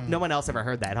misremembering? No one else ever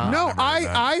heard that, huh? no, never heard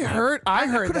that. I heard I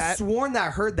could have that. sworn that I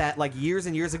heard that like years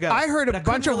and years ago. I heard a but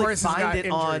bunch couldn't of really horses find got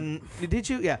it on. Did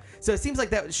you? Yeah. So it seems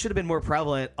like that should have been more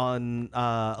prevalent on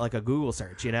like a Google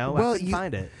search. You know, Well, I couldn't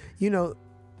find it. You know,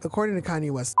 according to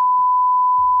Kanye West,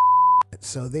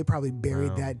 so they probably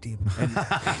buried that deep.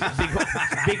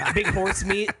 Big horse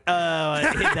meat. Hit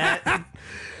that.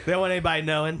 They don't want anybody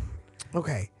knowing.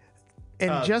 Okay.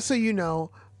 And just so you know,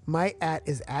 my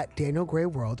is at Daniel Gray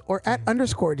World or at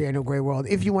 _ Daniel Gray World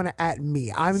if you want to at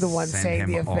me. I'm the one Send saying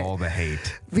him the offense. all the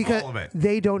hate. Because all of it.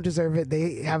 they don't deserve it.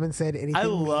 They haven't said anything. I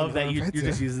mean love or that you're offensive.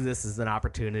 just using this as an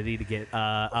opportunity to get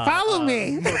Follow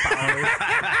me. more followers.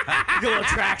 Get a little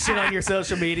traction on your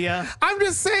social media. I'm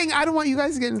just saying I don't want you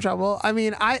guys to get in trouble. I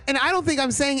mean, I don't think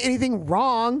I'm saying anything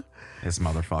wrong. This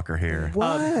motherfucker here.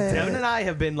 What? Devin and I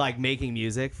have been like making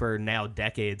music for now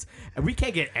decades, and we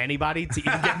can't get anybody to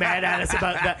even get mad at us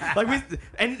about that. Like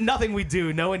and nothing we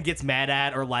do, no one gets mad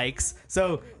at or likes.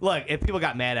 So look, if people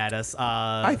got mad at us,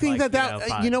 I think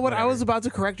like, you know what? I whatever. was about to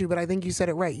correct you, but I think you said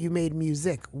it right. You made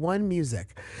music. One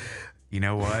music. You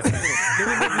know what? Is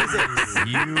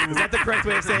that the correct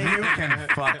way of saying You it? can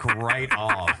fuck right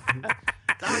off. You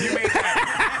made that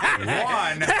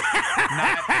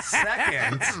not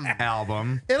second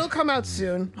album. It'll come out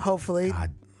soon, hopefully.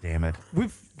 God damn it.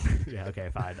 Yeah, okay,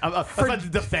 fine. I'm about to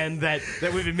defend that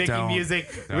we've been making Don't. music.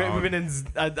 Don't. We've been in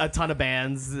a ton of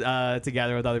bands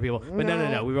together with other people. But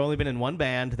no. We've only been in one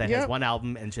band that has Yep. one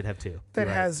album and should have two. That You're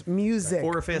right. has music.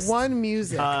 Orifice. One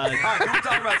music. All right, can we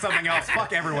talk about something else?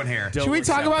 Fuck everyone here. Don't Should we look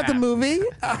talk so about the bad. movie?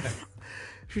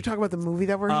 Should we talk about the movie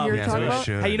that we're here to yes, talk we about?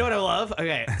 should. Hey, you know what I love?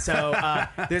 Okay, so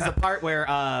there's a part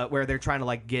where they're trying to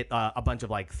like get a bunch of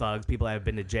like thugs, people that have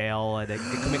been to jail and they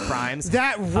commit crimes.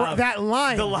 That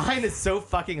line. The line is so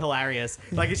fucking hilarious.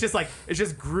 Like it's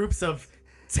just groups of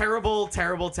terrible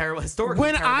historically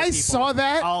When terrible I people saw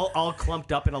that- all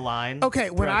clumped up in a line. Okay,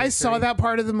 when throughout I saw history. that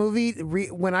part of the movie,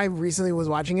 when I recently was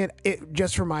watching it, it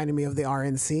just reminded me of the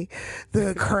RNC,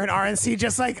 the current RNC.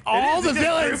 Just like all the just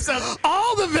villains, groups of-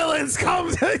 all the villains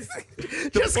come to,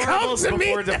 just come deplorables to me.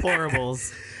 before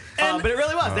deplorables. But it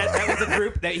really was. That was a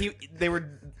group that they were.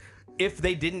 If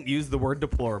they didn't use the word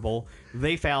deplorable,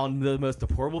 they found the most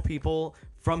deplorable people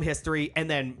from history, and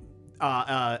then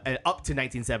up to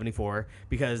 1974,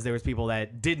 because there was people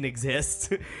that didn't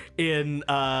exist in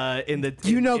the.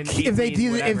 If they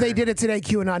did it today,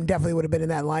 QAnon definitely would have been in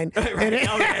that line. Right. And it,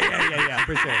 Oh, yeah,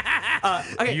 for sure.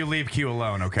 Okay, You leave Q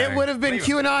alone, okay? it would have been Leave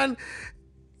him. QAnon.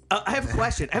 I have a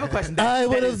question. I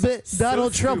would have been.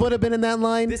 Donald Trump would have been in that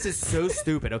line. This is so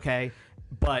stupid, okay?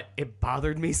 But it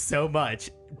bothered me so much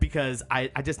because I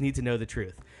just need to know the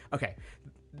truth. Okay.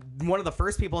 One of the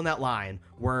first people in that line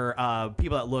were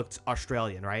people that looked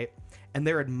Australian, right? And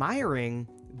they're admiring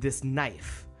this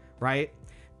knife, right?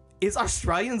 Is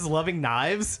Australians loving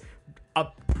knives a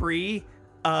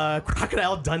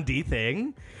Crocodile Dundee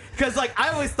thing? Because like I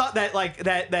always thought that like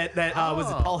that was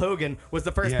Paul Hogan was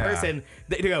the first Yeah. person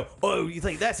that to go, oh, you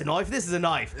think that's a knife? This is a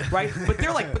knife, right? but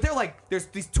they're like there's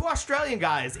these two Australian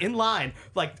guys in line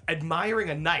like admiring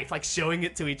a knife, like showing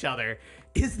it to each other.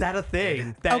 Is that a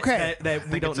thing that Okay. that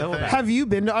we don't it's a know thing. about? Have you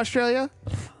been to Australia?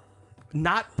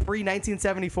 Not pre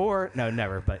 1974. No,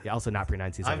 never. But also not pre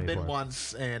 1974. I've been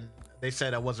once, and they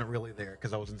said I wasn't really there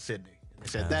because I was in Sydney. They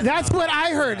said that. That's what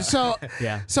I heard. So,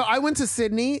 Yeah. So I went to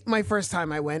Sydney my first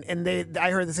time I went, and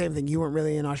I heard the same thing. You weren't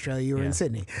really in Australia. You were in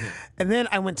Sydney, and then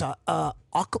I went to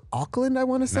Auckland. I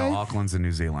want to say. No, Auckland's in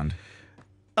New Zealand.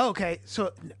 Okay,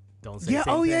 so Don't say Yeah.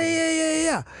 same Oh yeah, thing.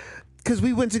 yeah. Because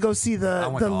we went to go see I the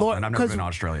went to Lord. Auckland. I've never been to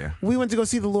Australia. we went to go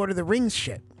see the Lord of the Rings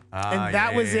shit, and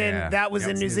that was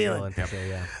in New Zealand. for sure,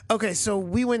 yeah. Okay, so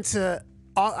we went to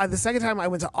the second time I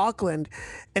went to Auckland,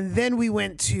 and then we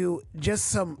went to just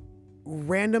some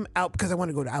random out because I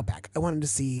wanted to go to Outback. I wanted to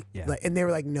see, like, and they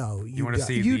were like, "No, You want to don't.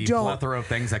 see you the don't." plethora of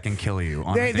things that can kill you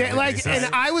on a They daily like, basis.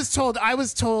 and I was told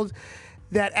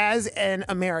that as an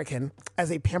American,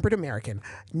 as a pampered American,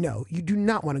 no, you do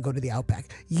not want to go to the Outback.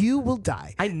 You will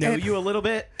die. I know And- you a little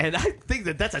bit, and I think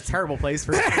that that's a terrible place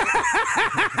for you.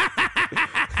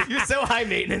 You're so high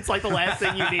maintenance, like the last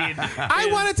thing you need. I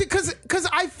wanted to because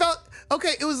I felt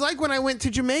okay. It was like when I went to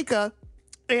Jamaica,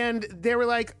 and they were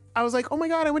like, I was like, oh my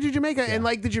god, I went to Jamaica, and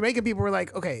like the Jamaican people were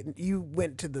like, okay, you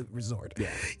went to the resort,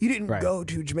 you didn't go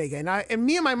to Jamaica, and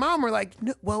me and my mom were like,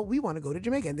 no, well, we want to go to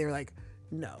Jamaica, and they were like,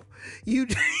 no, you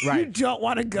you don't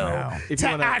want to go If to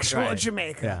you wanna- actual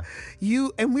Jamaica. Yeah.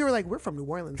 And we were like, we're from New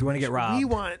Orleans. you wanna get We robbed,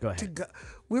 want go to ahead. go.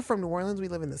 We're from New Orleans. We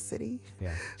live in the city.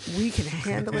 Yeah. We can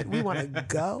handle it. We want to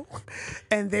go.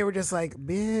 And they were just like,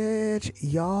 bitch,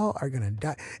 y'all are going to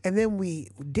die. And then we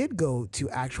did go to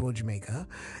actual Jamaica,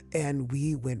 and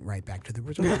we went right back to the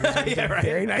resort. It was a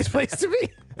very nice place to be.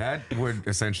 That would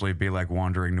essentially be like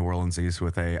wandering New Orleans East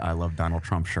with a "I love Donald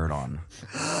Trump" shirt on.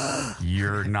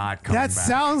 You're not coming That back.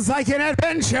 sounds like an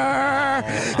adventure.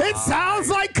 It sounds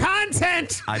like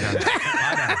content. I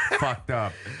done fucked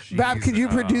up. Bab, Jeez. could you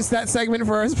produce that segment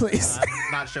for us, please?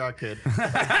 I'm not sure I could.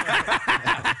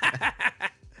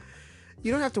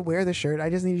 You don't have to wear the shirt.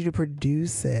 I just need you to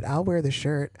produce it. I'll wear the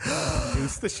shirt.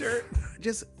 Produce the shirt.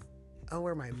 I'll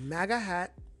wear my MAGA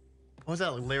hat. What was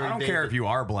that, like Larry I don't David? care if you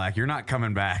are black. You're not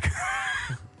coming back.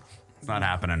 It's not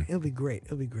happening. It'll be great.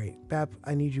 It'll be great. Bab,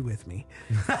 I need you with me.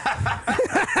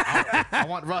 I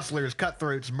want rustlers,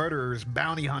 cutthroats, murderers,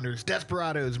 bounty hunters,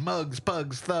 desperados, mugs,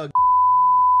 pugs, thugs,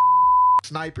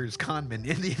 snipers, conmen,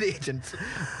 Indian agents,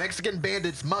 Mexican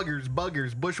bandits, muggers,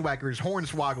 buggers, bushwhackers,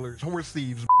 hornswogglers, horse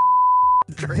thieves,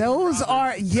 Those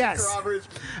are, yes. robbers,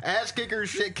 ass kickers,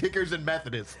 shit kickers, and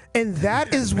Methodists. And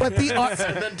that is what the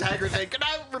And then Tiger saying, "Can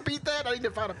I repeat that? I need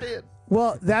to find a pin."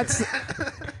 well, that's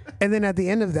and then at the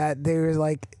end of that, they were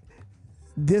like,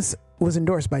 this was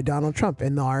endorsed by Donald Trump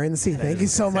and the RNC. Thank you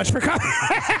so much for coming.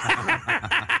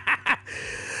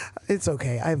 It's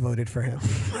okay. I voted for him.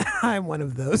 I'm one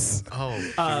of those. Oh,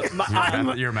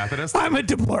 You're a Methodist? I'm a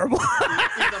deplorable.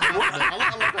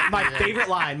 My favorite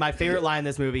line in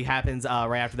this movie happens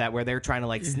right after that, where they're trying to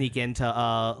like sneak into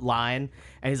line,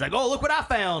 and he's like, "Oh, look what I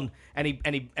found!" And he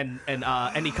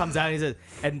comes out and he says,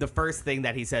 and the first thing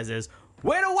that he says is,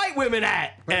 "Where the white women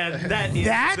at?" And that is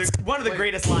That's one of the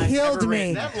greatest lines killed ever me.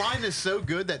 written. that line is so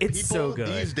good that It's people so good.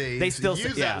 these days They still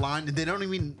use say- yeah. that line and they don't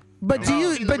even. But do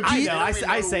you? see But the do I you? know. don't even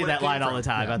I know say where that it line came all the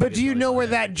from. time. I But think do it's you really know where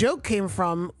funny. that joke came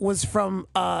from? Was from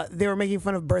they were making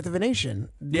fun of Birth of a Nation,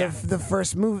 the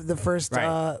first move, the first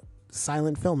Right.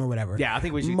 silent film or whatever. Yeah, I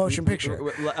think we should motion picture.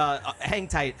 Hang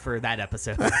tight for that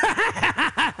episode. But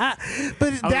I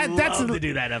would that's love to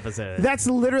do that episode. that's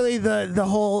literally the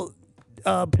whole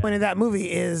point of that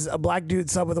movie is a black dude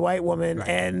sub with a white woman,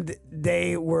 and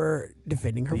they were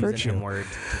defending her Using virtue, M-word.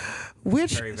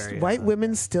 which very, very, white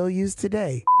women still use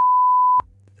today.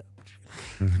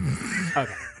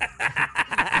 Okay.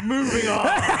 Moving on.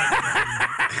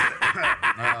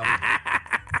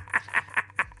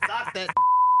 Stop that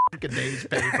freaking day's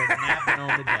pay for napping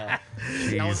on the job.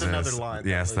 That was another Jesus. line.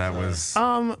 Yes, that was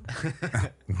Um,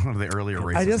 one of the earlier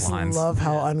racist I just lines. love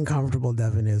how uncomfortable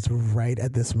Devin is right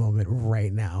at this moment,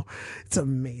 right now. It's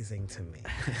amazing to me.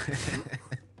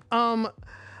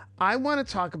 I want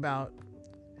to talk about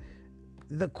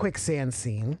the quicksand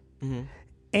scene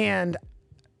and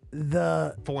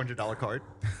the $400 card.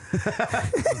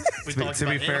 To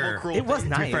be fair, It was to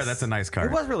nice. be fair, that's a nice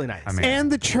card. It was really nice. I mean,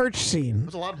 and the church scene. It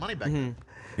was a lot of money back then.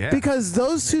 yeah. Because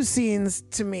those two scenes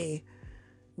to me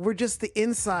were just the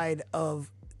inside of,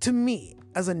 to me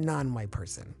as a non-white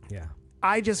person, Yeah.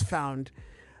 I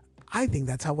think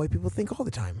that's how white people think all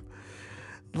the time.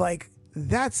 Like,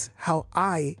 that's how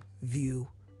I view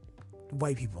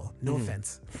white people. No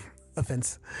offense.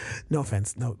 No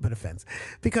offense. No, but offense.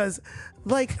 Because,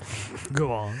 like,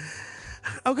 Go on.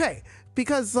 okay.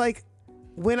 Because, like,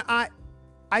 when I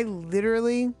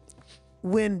literally,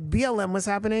 when BLM was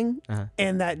happening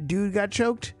and that dude got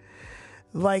choked,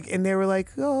 like, and they were like,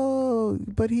 oh,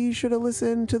 but he should have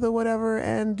listened to the whatever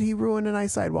and he ruined a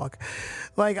nice sidewalk.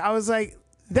 Like, I was like,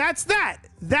 that's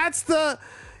the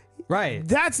Right.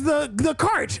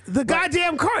 cart, the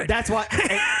goddamn cart. That's why,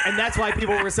 and that's why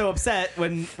people were so upset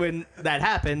when that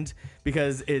happened,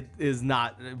 because it is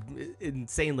not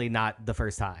insanely not the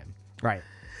first time. Right.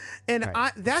 And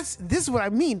Right. this is what I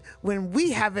mean when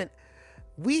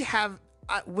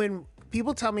when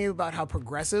people tell me about how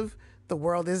progressive the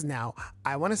world is now,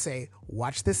 I want to say,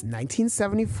 watch this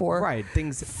 1974 Right.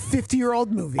 Things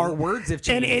 50-year-old movie. Our words have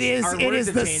and changed. Our it words is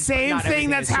have the changed, but same not thing everything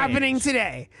that's has happening changed.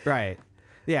 today. Right.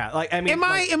 Yeah. Like I mean, Am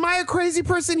I a crazy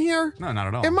person here? No, not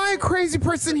at all. Am I a crazy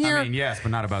person here? I mean, yes, but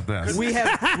not about this. we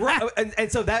have right,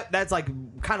 and so that's like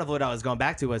kind of what I was going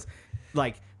back to was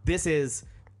like this is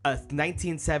a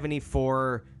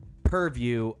 1974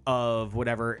 purview of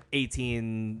whatever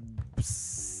 18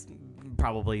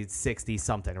 probably 60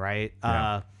 something, right?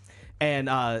 Yeah.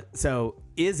 So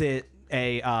is it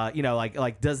a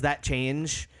like does that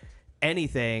change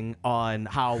anything on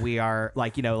how we are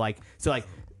like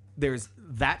there's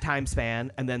that time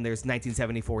span and then there's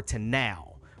 1974 to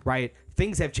now, right?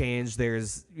 Things have changed.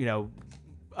 There's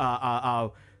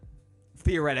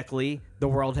theoretically the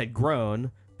world had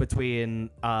grown between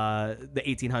the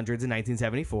 1800s and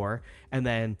 1974, and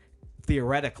then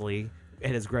theoretically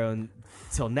it has grown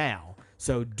till now.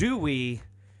 So do we?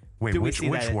 Wait, do we which see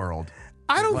that- world?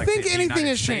 I don't Like think the anything United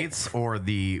has changed. States or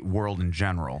the world in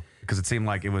general? Because it seemed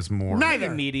like it was more. Neither.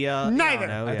 media? Neither. I don't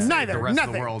know, I'd yeah. say Neither. The rest of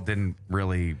Nothing. the world didn't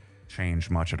really change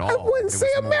much at all. I wouldn't It say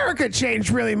was more- America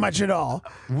changed really much at all.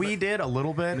 We did a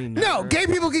little bit. No, gay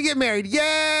people can get married.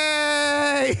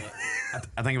 Yay!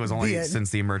 I think it was only The end. since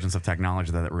the emergence of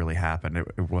technology that it really happened.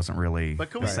 It wasn't really. But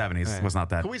can the we- 70s Right. was not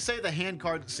that. Can we say the hand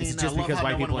card scene? just I love because how white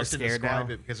no one people are wants to scared describe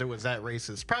now? it because it was that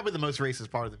racist. Probably the most racist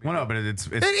part of the movie. Well, no, but it's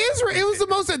It is. It was the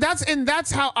most.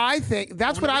 That's how I think.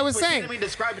 That's what I was saying. Let me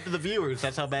describe it to the viewers.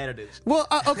 That's how bad it is. Well,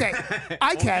 okay,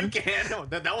 I can. You can. No,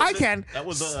 that was I the- can. That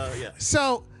was yeah.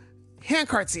 So,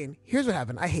 handcart scene. Here's what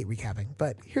happened. I hate recapping,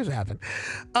 but here's what happened.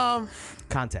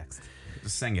 Context.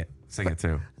 just sing it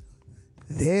too.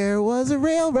 There was a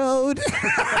railroad.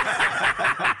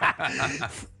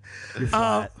 You're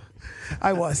flat.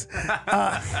 I was.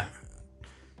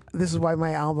 This is why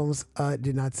my albums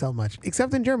did not sell much,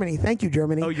 except in Germany. Thank you,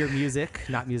 Germany. Oh, your music,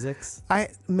 not musics.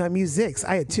 My musics.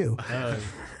 I had two.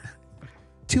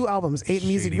 Two albums, 8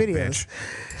 music Shady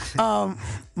videos.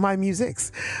 My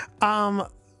musics.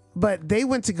 But they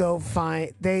went to go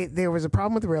find. There was a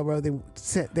problem with the railroad.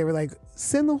 They were like,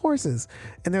 send the horses,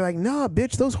 and they're like, nah,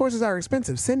 bitch, those horses are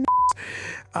expensive. Send.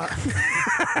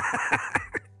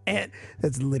 And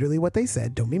that's literally what they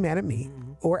said. Don't be mad at me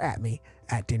or at me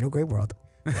at Daniel Gray World.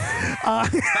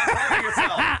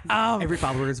 Every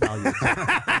follower is valued.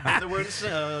 The words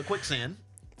quicksand.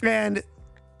 And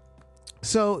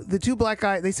so the two black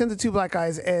guys, they sent the two black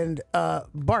guys, and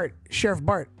Sheriff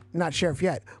Bart, not sheriff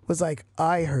yet, was like,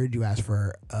 I heard you ask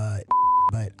for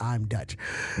but I'm Dutch.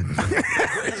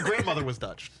 His grandmother was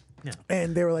Dutch. Yeah.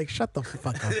 And they were like, shut the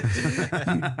fuck up,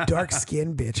 you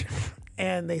dark-skinned bitch.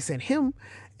 And they sent him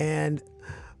and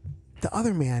the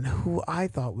other man, who I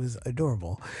thought was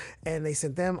adorable, and they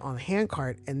sent them on a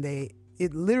handcart, and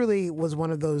it literally was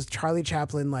one of those Charlie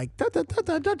Chaplin like da da da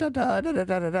da da da da da da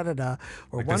da da da da,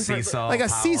 or Like the seesaw like a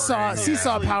power,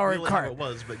 seesaw Really, powered really how cart. it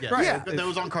was, but yeah, Right. yeah. Yeah. That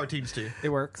was on cartoons too. It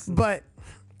works. But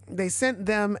they sent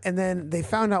them, and then they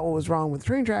found out what was wrong with the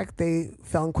train track. They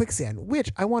fell in quicksand,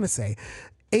 which I want to say,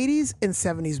 80s and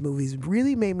 70s movies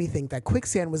really made me think that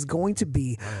quicksand was going to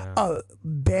be a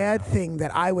bad thing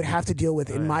that I would have to deal with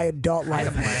in my adult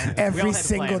life We all every had a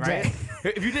single plan, day.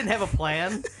 right? If you didn't have a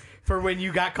plan for when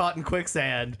you got caught in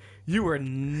quicksand, you were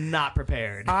not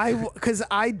prepared. Because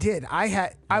I'm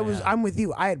with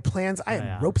you. I had plans. I had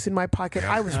Yeah. ropes in my pocket.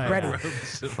 I was ready.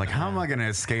 Like, how am I going to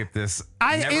escape this?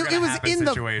 never It gonna was happen in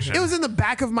situation? it was in the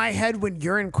back of my head when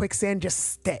you're in quicksand. Just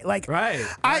stay, like Right,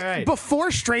 I right.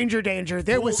 before stranger danger,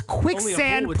 there was only a fool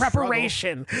quicksand would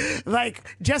preparation. Like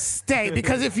just stay,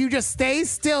 because if you just stay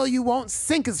still, you won't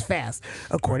sink as fast,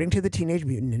 according to the Teenage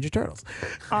Mutant Ninja Turtles.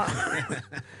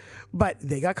 But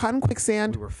they got caught in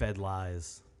quicksand. We were fed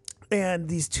lies. And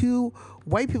these two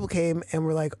white people came and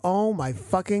were like, oh my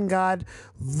fucking God,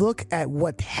 look at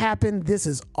what happened. This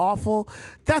is awful.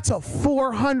 That's a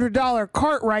 $400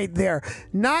 cart right there.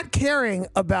 Not caring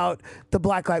about the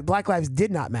black lives. Black lives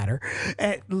did not matter.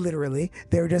 And literally,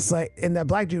 they were just like, and that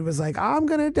black dude was like, I'm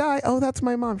going to die. Oh, that's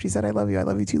my mom. She said, I love you. I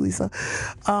love you too, Lisa.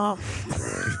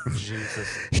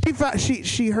 Jesus.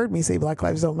 She heard me say black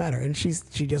lives don't matter. And she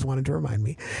just wanted to remind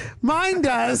me. Mine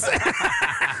does.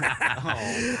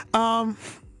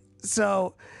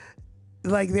 So,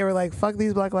 like, they were like, fuck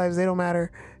these black lives, they don't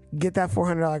matter. Get that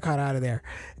 $400 cart out of there.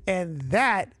 And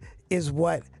that is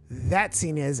what that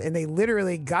scene is. And they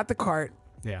literally got the cart,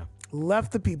 Yeah.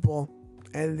 left the people,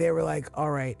 and they were like,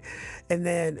 all right. And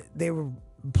then they were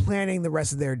planning the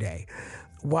rest of their day.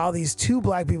 While these two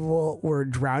black people were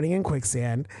drowning in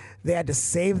quicksand, they had to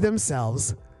save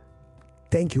themselves.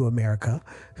 Thank you, America.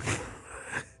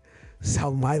 It's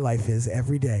how my life is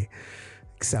every day,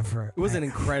 except for It was an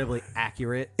incredibly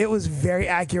accurate. it was very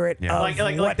accurate. Yeah. Of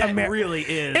Like what that Amer- really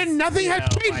is. and nothing you has know,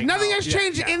 changed. like, Nothing oh, has yeah,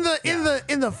 changed yeah,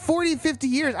 in the 40, 50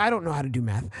 years. I don't know how to do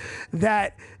math.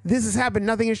 That this has happened.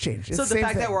 Nothing has changed. It's So the same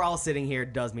fact thing. that we're all sitting here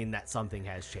does mean that something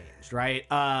has changed, right?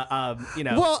 You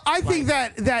know. Well, I think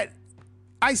that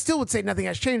I still would say nothing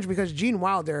has changed because Gene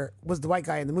Wilder was the white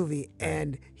guy in the movie,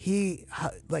 and he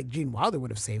like Gene Wilder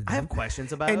would have saved them. I have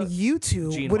questions about and you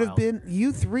two Gene would have Wilder. been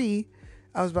you three.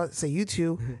 I was about to say you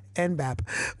two and Bap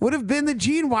would have been the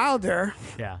Gene Wilder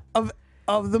Yeah.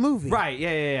 of the movie. Right.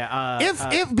 Yeah.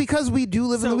 If because we do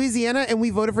live in so- Louisiana and we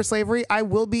voted for slavery, I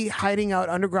will be hiding out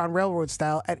Underground Railroad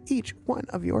style at each one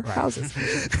of your houses.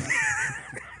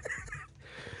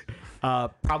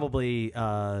 Probably.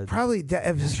 Probably,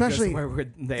 especially. somewhere where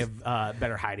they have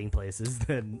better hiding places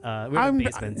than we have I'm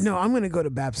basements. no, I'm gonna go to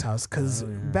Bap's house because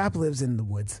Bap lives in the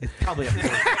woods. Probably.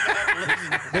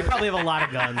 They probably have a lot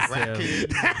of guns too.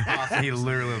 He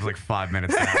literally lives like 5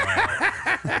 minutes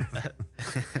that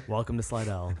way. Welcome to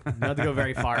Slidell. Not to go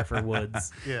very far for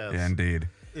woods. Yes. Yeah, indeed.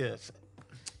 Yes.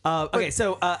 Okay,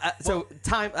 so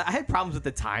time. I had problems with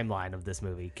the timeline of this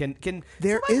movie. Can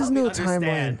There somebody is help me no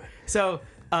understand? timeline. So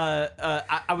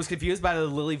I was confused by the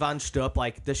Lily Von Stupp.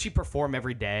 Like, does she perform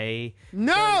every day?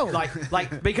 No!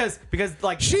 Like because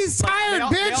like She's like, tired,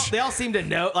 bitch! They all seem to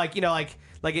know. Like, you know,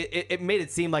 like it made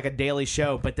it seem like a daily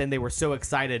show, but then they were so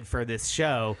excited for this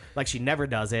show, like she never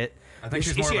does it. I think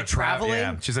she's is more she of a traveling?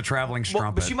 Yeah, she's a traveling Well,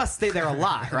 strumpet. but she must stay there a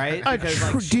lot, right? A Because,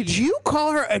 tr- like, she- did you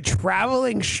call her a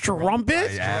traveling strumpet?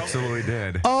 I absolutely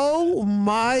did. Oh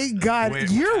my God!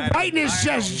 Wait, Your I- whiteness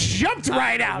I- just jumped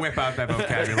right out. Whip out that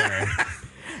vocabulary.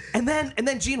 And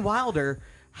then Gene Wilder.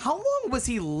 How long was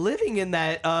he living in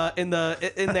that in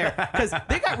there? Because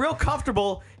they got real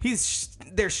comfortable.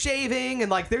 They're shaving and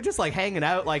like they're just like hanging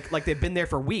out like they've been there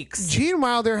for weeks. Gene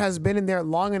Wilder has been in there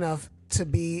long enough to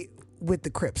be with the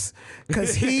Crips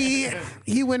because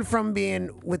he went from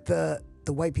being with the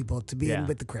white people to being Yeah.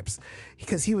 with the Crips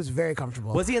because he was very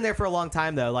comfortable. Was he in there for a long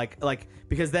time though? Like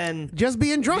because then just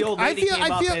being drunk. the old I lady feel.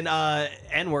 came I feel. up and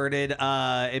N-worded.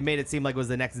 It made it seem like it was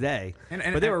the next day. And-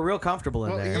 but they were real comfortable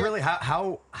in Well, there. And really,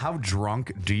 how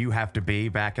drunk do you have to be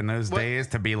back in those days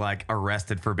to be like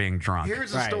arrested for being drunk?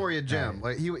 Here's the Right, story of Jim.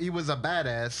 Like he was a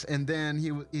badass, and then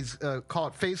he's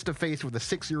caught face to face with a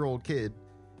 6-year-old kid,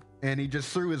 and he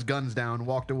just threw his guns down,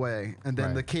 walked away, and then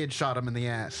Right. the kid shot him in the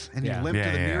ass, and Yeah. he limped to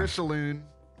Yeah, the yeah. nearest saloon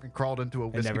and crawled into a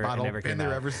whiskey never- bottle. never Been came there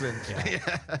out. ever since.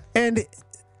 And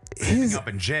his Up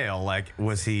in jail, like,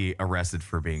 was he arrested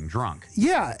for being drunk?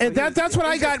 yeah, and that's what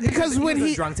I got because when was in he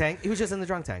the drunk tank, he was just in the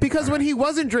drunk tank. because when he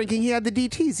wasn't drinking, he had the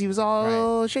DTS. He was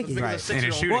all shaky. Because Right. a In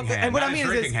his 6-year-old shooting Well, hand, and what not I his mean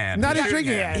is drinking this- hand. Not his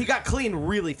drinking hand. He got clean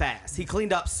really fast. He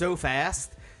cleaned up so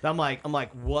fast that I'm like,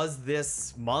 was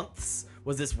this months?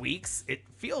 Was this weeks? It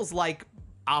feels like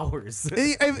hours.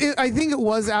 I think it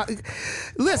was out.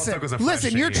 Listen, took was a fresh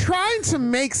listen. You're shave. trying to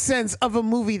make sense of a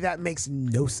movie that makes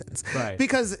no sense, Right.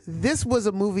 because this was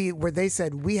a movie where they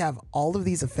said we have all of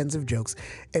these offensive jokes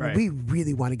and Right. we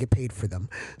really want to get paid for them.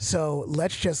 So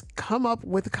let's just come up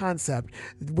with a concept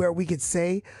where we could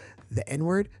say the N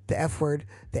word, the F word,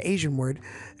 the Asian word,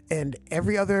 and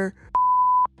every other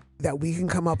that we can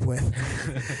come up with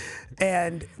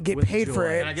and get With paid for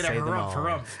joy. it Can I get Say a them harumph,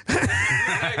 all.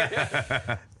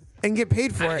 harumph? and get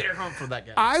paid for Can I it. get a harumph for that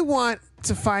guy? I want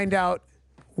to find out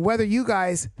whether you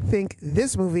guys think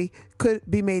this movie could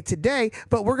be made today,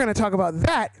 but we're going to talk about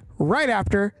that right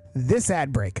after this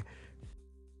ad break.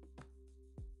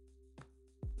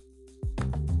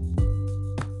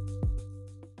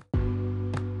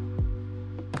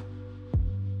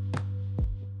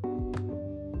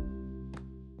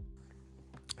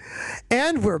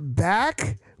 And we're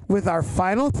back with our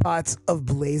final thoughts of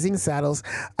Blazing Saddles.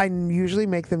 I usually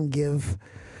make them give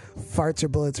farts or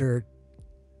bullets or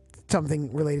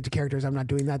something related to characters. I'm not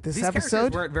doing that this These characters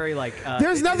episode. weren't very like.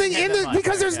 There's they nothing didn't in have this that because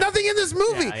much, there's yeah. nothing in this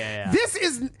movie. Yeah. This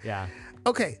is Yeah.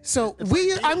 okay. So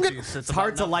I'm gonna. It's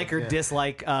hard to like or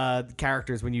dislike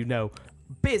characters when you know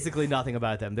basically nothing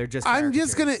about them. They're just. I'm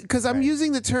just gonna caricatures. because I'm Right.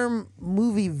 using the term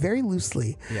movie very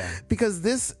loosely. Yeah. Because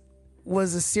this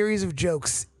was a series of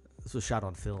jokes This was shot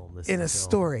on film. This in is a film.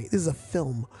 story. This is a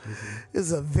film. This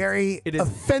is a very It is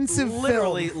offensive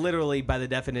literally, film. literally by the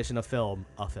definition of film,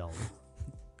 a film.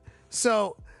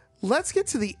 So let's get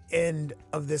to the end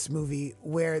of this movie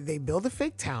where they build a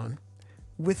fake town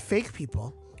with fake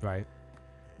people Right.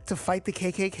 to fight the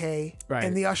KKK Right.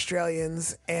 and the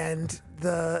Australians and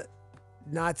the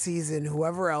Nazis and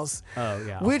whoever else. Oh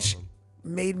yeah. all Which of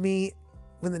them. made me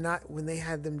when they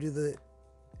had them do the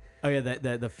Oh yeah,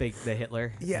 the fake the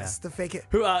Hitler. Yes, Yeah. the fake it.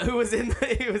 Who was in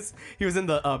he was in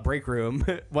the break room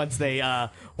once they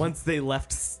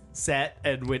left set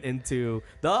and went into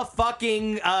the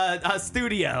fucking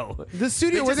studio. The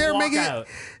studio where just they're walk making out.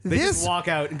 They just walk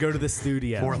out and go to the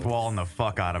studio. Fourth wall and the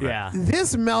fuck out of it. Yeah,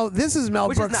 This is Mel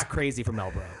which Brooks. is not crazy for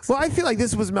Mel Brooks. Well, I feel like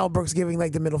this was Mel Brooks giving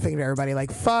like the middle finger to everybody,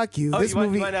 like "fuck you." Oh, This you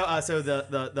want movie. to know? So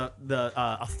the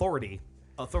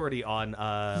authority on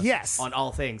Yes. on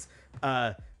all things.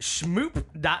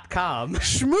 Schmoop.com.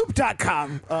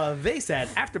 Schmoop.com. They said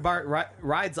after Bart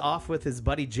rides off with his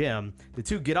buddy Jim, the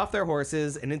two get off their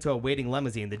horses and into a waiting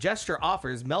limousine. The gesture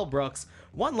offers Mel Brooks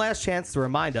one last chance to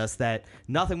remind us that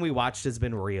nothing we watched has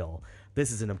been real. This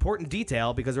is an important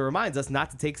detail because it reminds us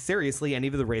not to take seriously any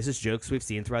of the racist jokes we've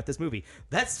seen throughout this movie.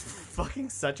 That's fucking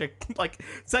such a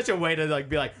way to like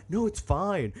be like, no, it's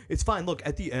fine. It's fine. Look,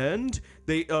 at the end,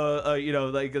 they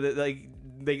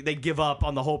they give up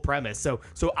on the whole premise. So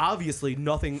obviously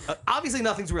nothing's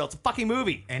real. It's a fucking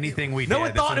movie. Anything we No did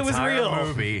one thought this it was entire real.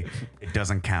 movie, it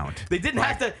doesn't count. They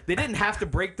didn't have to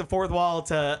break the fourth wall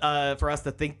to for us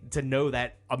to know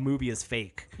that a movie is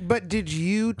fake. But did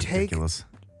you take? Ridiculous.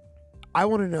 I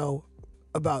want to know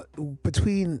about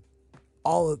between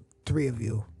all three of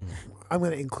you. I'm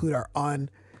going to include our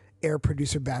on-air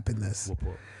producer Bap in this.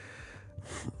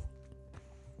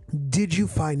 Did you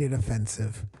find it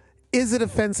offensive? Is it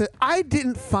offensive? I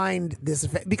didn't find this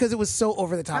offensive because it was so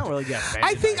over the top. I don't really get offended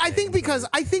I think by things, because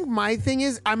I think my thing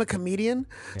is I'm a comedian,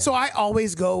 so I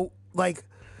always go like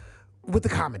with the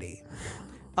comedy.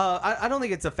 I don't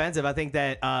think it's offensive. I think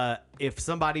that if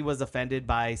somebody was offended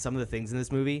by some of the things in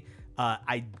this movie,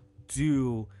 I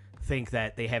do think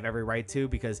that they have every right to,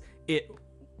 because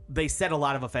they said a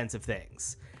lot of offensive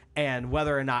things, and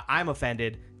whether or not I'm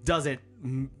offended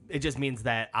it just means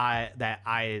that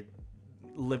I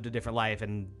lived a different life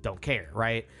and don't care,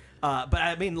 right? But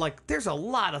I mean, like, there's a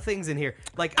lot of things in here.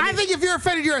 Like, I think if you're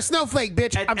offended, you're a snowflake,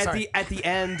 bitch. I'm at sorry. At the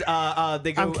end,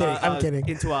 they go I'm kidding.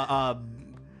 into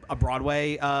a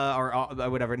Broadway or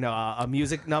whatever, a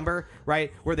music number,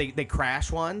 right, where they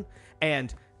crash one,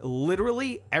 and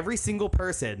literally every single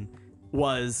person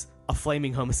was a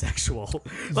flaming homosexual,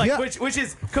 like Yeah. which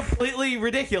is completely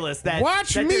ridiculous.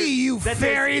 Watch me, you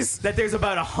fairies. That there's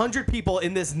about 100 people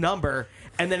in this number,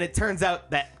 and then it turns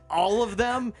out that all of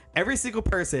them, every single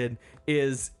person,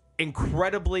 is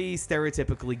incredibly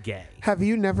stereotypically gay. Have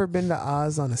you never been to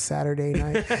Oz on a Saturday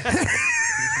night?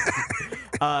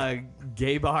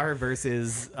 Gay bar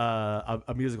versus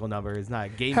a musical number is not a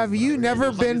gay. Have you never It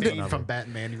was like been his to? name from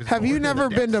Batman. He was Have you born in never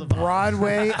the been to depths of Oz.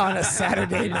 Broadway on a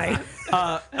Saturday night?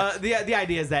 The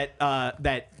idea is that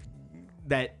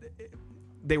that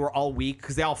they were all weak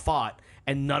because they all fought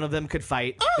and none of them could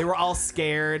fight. They were all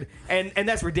scared, and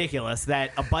that's ridiculous.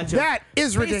 That a bunch of That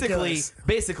is ridiculous.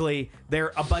 Basically,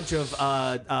 they're a bunch of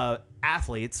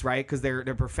athletes, right? Because they're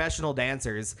professional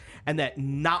dancers, and that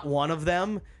not one of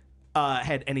them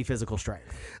had any physical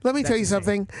strength. Let me tell you insane.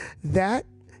 something. That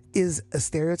is a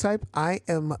stereotype. I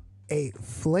am a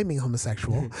flaming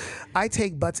homosexual. I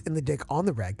take butts in the dick on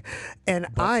the reg, and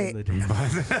In I the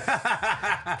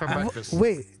For breakfast.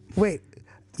 wait.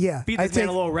 Yeah, Feed I this man take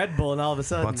a little Red Bull, and all of a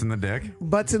sudden, Butts in the dick.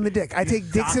 butts in the dick. I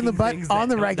take dicks in the butt things on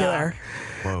that the don't regular.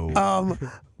 Whoa.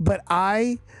 But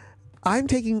I'm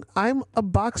a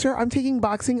boxer. I'm taking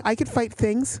boxing. I could fight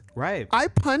things. right? I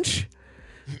punch.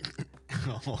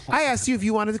 I asked you if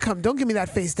you wanted to come. Don't give me that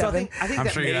face, So I Devin. think I'm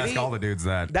that sure you'd maybe ask all the dudes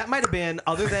that. that might have been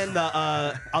other than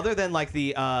like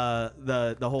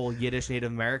the whole Yiddish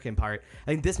Native American part.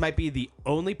 I think this might be the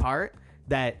only part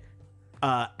that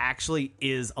actually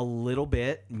is a little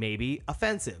bit maybe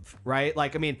offensive, right?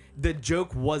 Like, I mean, the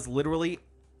joke was literally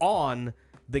on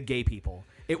the gay people.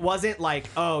 It wasn't like,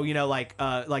 oh, you know, like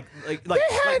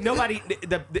nobody.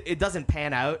 It doesn't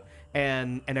pan out.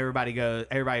 And everybody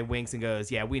winks and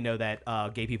goes, yeah, we know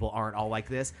that gay people aren't all like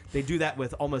this. They do that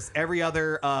with almost every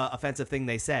other offensive thing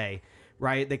they say,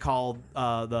 right? They call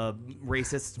the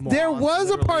racists morons. There was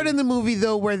a part literally. in the movie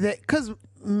though where because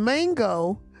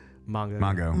Mongo,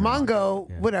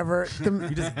 Mongo. whatever. You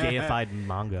just gayified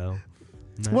Mongo.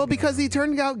 Well, because he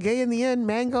turned out gay in the end.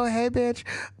 Mango, hey bitch.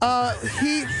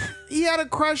 He had a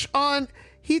crush on.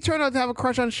 He turned out to have a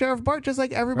crush on Sheriff Bart, just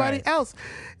like everybody Right. else.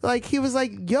 Like he was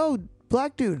like, "Yo,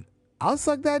 black dude, I'll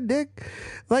suck that dick."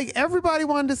 Like everybody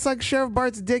wanted to suck Sheriff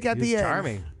Bart's dick at He was the end.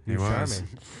 charming. He was. charming.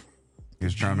 He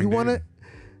was charming. You want to, dude.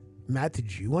 Matt?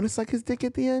 Did you want to suck his dick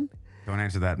at the end? Don't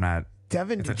answer that, Matt.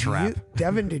 Devin, It's a did you? trap.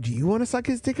 Devin, did you want to suck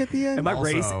his dick at the end? Am I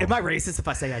Also- racist if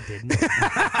I say I didn't?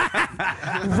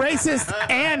 Racist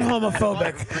and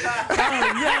homophobic.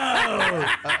 Oh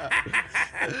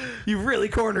no! You really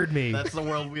cornered me. That's the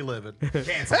world we live in.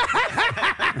 Cancel.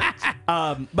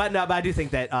 But I do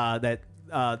think that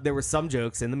there were some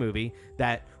jokes in the movie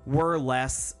that were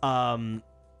less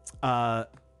that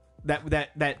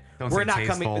Don't we're say not tasteful.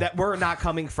 coming that we're not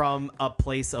coming from a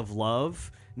place of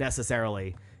love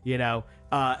necessarily, you know,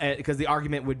 because the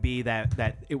argument would be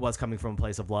that it was coming from a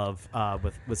place of love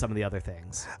with some of the other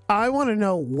things. I want to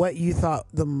know what you thought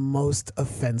the most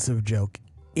offensive joke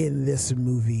in this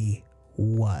movie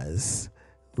was.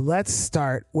 Let's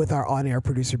start with our on-air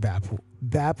producer, Bap.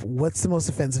 Bap, what's the most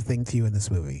offensive thing to you in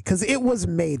this movie? Because it was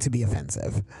made to be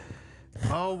offensive.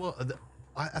 Oh well,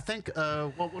 I think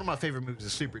one of my favorite movies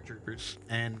is Super Troopers,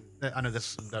 and I know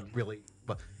this doesn't really,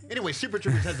 but anyway, Super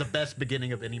Troopers has the best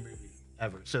beginning of any movie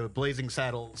ever. So Blazing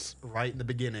Saddles, right in the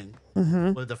beginning,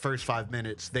 with the first 5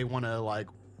 minutes, they want to like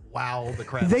wow the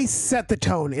crap. They set the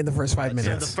tone in the first 5 So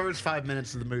minutes. the first 5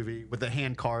 minutes of the movie with the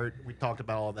hand cart, we talked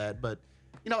about all that, but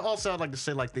you know, also I'd like to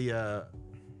say like the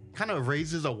kind of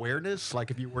raises awareness.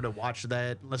 Like if you were to watch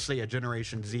that, let's say a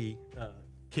Generation Z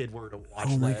kid were to watch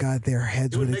Oh my that, God, their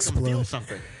heads it would would make them feel explode.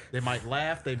 something. They might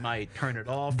laugh, they might turn it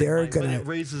off. They're but gonna- it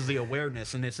raises the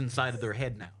awareness, and it's inside of their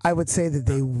head now. I would say that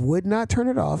they would not turn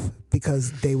it off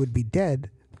because they would be dead,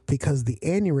 because the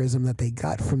aneurysm that they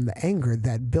got from the anger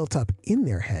that built up in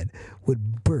their head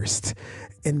would burst,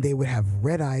 and they would have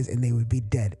red eyes and they would be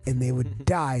dead, and they would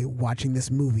die watching this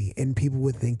movie, and people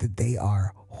would think that they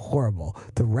are horrible.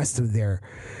 The rest of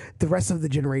the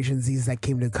Generation Z's that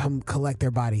came to come collect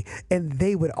their body, and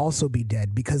they would also be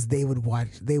dead because they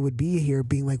would be here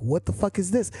being like, what the fuck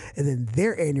is this? And then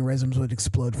their aneurysms would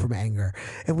explode from anger,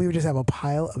 and we would just have a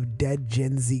pile of dead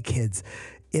Gen Z kids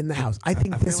in the house. I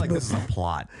think I feel like this is a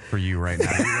plot for you right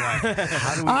now. You're like,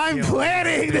 how do we I'm kill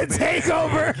planning to these take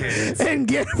over kids? and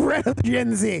get rid of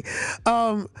Gen Z.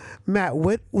 Matt,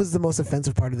 what was the most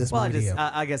offensive part of this Well, movie to you?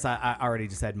 I guess I already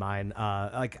just said mine.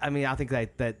 Like, I mean, I think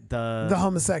that The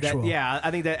homosexual. yeah,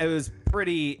 I think that it was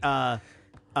pretty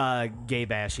gay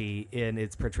bashy in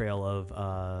its portrayal of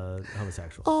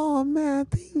homosexuals. Oh, Matt,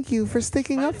 thank you for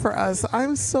sticking up for us.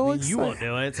 I'm so excited. You won't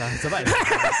do it. So somebody.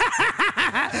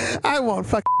 I won't.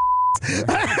 Fuck.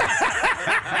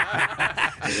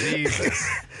 Jesus.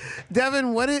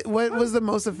 Devin, what was the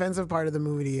most offensive part of the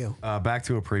movie to you? Back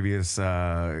to a previous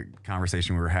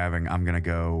conversation we were having. I'm gonna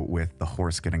go with the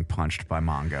horse getting punched by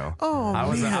Mongo. Oh, I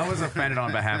was man. offended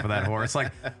on behalf of that horse.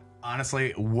 Like,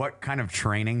 honestly, what kind of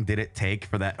training did it take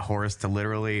for that horse to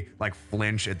literally like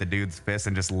flinch at the dude's fist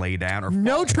and just lay down? Or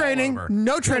No fall training. over?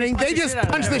 No training. They the just shit out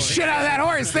of punched that the horse. shit out of that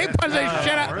horse. They punched the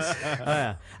shit out.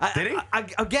 Yeah. Did he?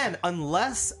 Again,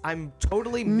 unless I'm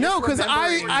totally No, 'cause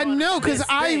I know, 'cause this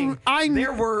I- thing, I-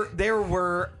 there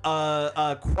were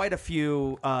quite a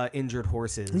few injured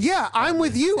horses. Yeah, I'm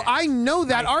with you. I know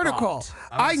that I article. thought.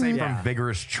 I would say Yeah. from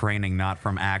vigorous training, not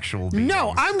from actual beatings.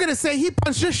 No, I'm gonna say he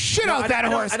punched the shit No, out I that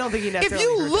don't- horse. I don't think he If necessarily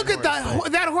you hurt look that at horse,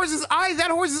 that horse's eyes,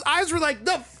 that horse's eyes were like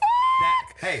the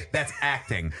fuck. Hey, that's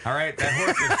acting. All right, that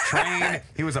horse is trained.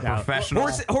 He was a professional.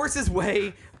 Horses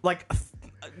weigh like a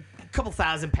couple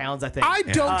thousand pounds, I think. I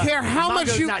don't care how much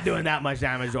Mongo's you. not doing that much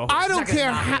damage to a horse. I He's don't not gonna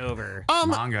care knock it how. over.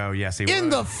 Mongo, yes, he In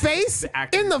was. the face. The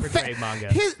actor In the portrayed face. Mongo.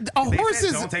 A They horse said,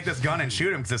 is don't take this gun and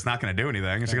shoot him because it's not going to do anything.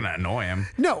 It's just going to annoy him.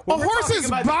 no. Well, A we're talking horse's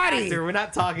about the body. actor. We're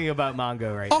not talking about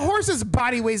Mongo right A now. horse's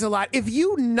body weighs a lot. If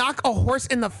you knock a horse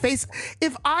in the face,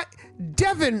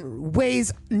 Devin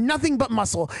weighs nothing but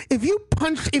muscle. If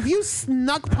you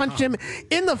snuck punched him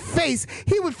in the face,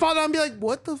 he would fall down and be like,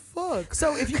 "What the fuck?"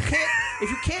 So if you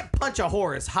can't punch a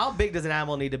horse, how big does an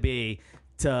animal need to be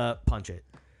to punch it?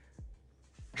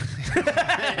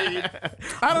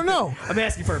 I don't know. I'm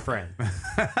asking for a friend.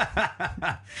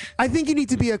 I think you need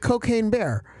to be a cocaine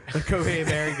bear. The Kobe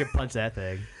bear could punch that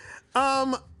thing.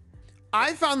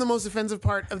 I found the most offensive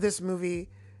part of this movie,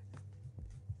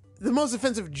 the most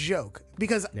offensive joke,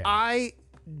 because I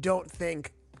don't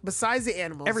think, besides the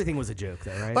animals, Everything was a joke,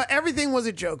 though, right? but everything was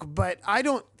a joke. But I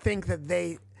don't think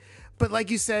that but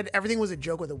like you said, everything was a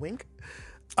joke with a wink.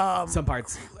 Some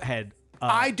parts had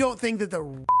I don't think that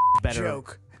the better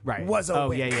joke right. was a oh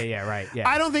wink. yeah, right. Yeah.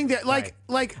 I don't think that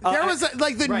there was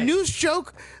the right. news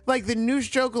joke,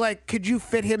 like could you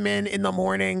fit him in the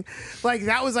morning, like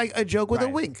that was like a joke with a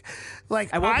Right. wink, like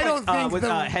At one I point, don't think with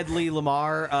the Hedley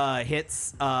Lamar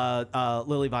hits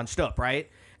Lily Von Stupp, right?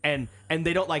 And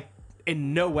they don't like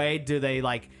in no way do they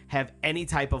like have any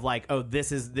type of like, oh,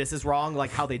 this is wrong,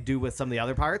 like how they do with some of the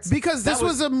other parts. Because That this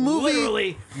was a movie-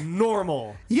 literally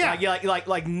normal. Yeah.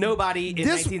 like nobody in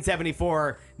This-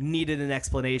 1974 needed an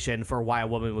explanation for why a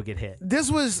woman would get hit.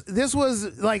 This was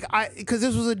like because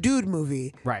this was a dude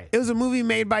movie. Right. It was a movie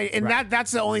made by and Right.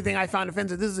 that's the only thing I found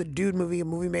offensive. This is a dude movie, a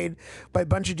movie made by a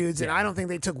bunch of dudes, and I don't think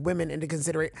they took women into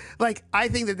consideration. Like I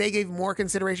think that they gave more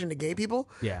consideration to gay people.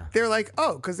 Yeah. They're like,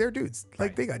 oh, because they're dudes, like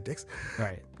Right. they got dicks.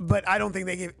 Right. But I don't think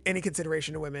they gave any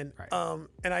consideration to women. Right.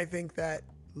 And I think that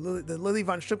the Lily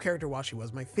Von Shtupp character, while she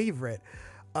was my favorite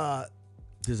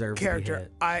Deserves to be character,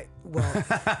 hit.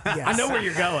 yes. I know where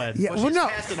you're going. Yeah, Well, well, she's no,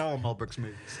 cast in all Mel Brooks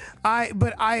movies.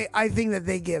 I think that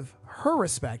they give her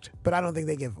respect, but I don't think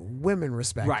they give women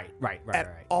respect. Right.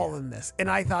 At all in this, and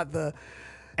I thought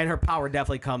And her power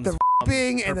definitely comes from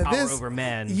being her and the power this over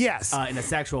men. Yes. In a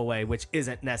sexual way, which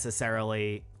isn't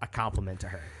necessarily a compliment to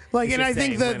her. like, It's and I just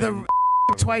think saying the women-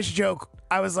 twice joke,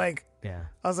 I was like, yeah.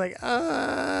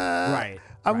 right.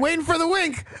 I'm right. waiting for the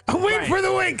wink. I'm waiting Right. for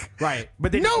the wink. Right.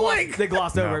 But they No just glossed, wink! they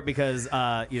glossed over No. it because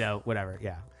whatever.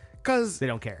 Yeah. Because They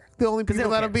don't care. the only 'Cause they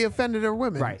people don't that'll care. be offended are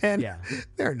women. Right, And yeah.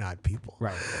 they're not people.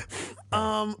 Right.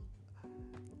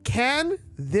 Can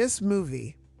this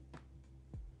movie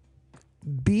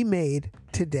be made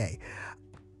today?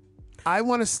 I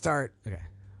want to start Okay.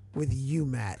 with you,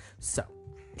 Matt. So,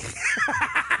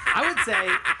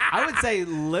 I would say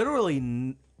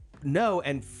literally no,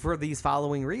 and for these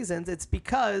following reasons, it's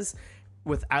because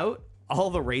without all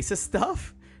the racist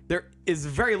stuff, there is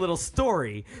very little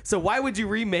story. So why would you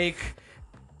remake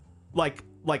like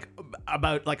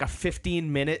about like a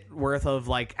 15-minute worth of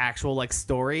like actual like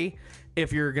story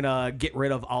if you're gonna get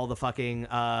rid of all the fucking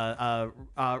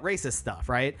racist stuff,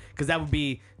 right? Because that would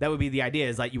be the idea,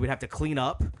 is like you would have to clean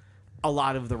up a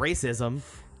lot of the racism, and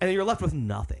then you're left with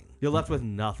nothing. You're left with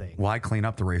nothing. Why clean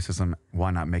up the racism? Why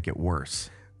not make it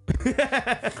worse?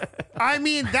 I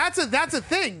mean, that's a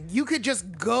thing. You could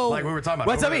just go. Like we were talking about.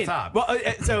 What's I over the mean? top. Well,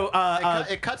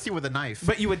 It cuts you with a knife.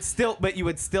 but you would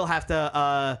still have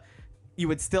to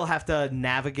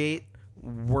navigate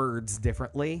words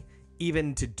differently,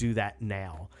 even to do that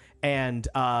now. And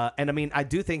I mean, I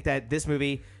do think that this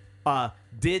movie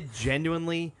did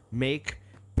genuinely make,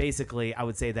 basically, I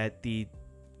would say that the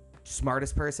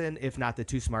smartest person, if not the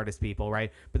two smartest people,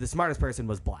 right? But the smartest person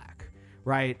was black,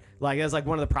 right? Like it was like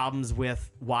one of the problems with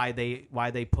why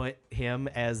they put him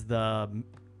as the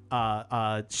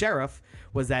sheriff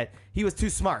was that he was too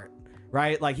smart,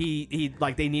 right? Like he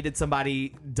like they needed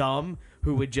somebody dumb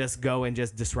who would just go and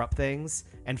just disrupt things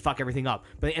and fuck everything up.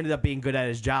 But he ended up being good at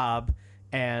his job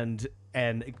and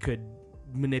could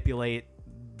manipulate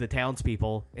the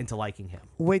townspeople into liking him.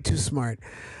 Way too smart.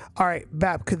 All right,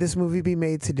 Bap, could this movie be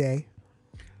made today?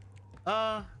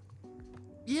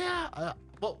 Yeah.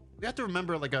 Well, we have to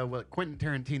remember, like, what Quentin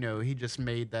Tarantino, he just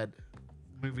made that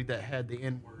movie that had the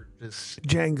N-word, just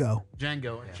Django.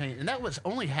 Django Unchained, and that was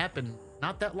only happened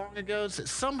not that long ago. So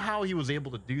somehow he was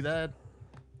able to do that,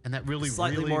 and that really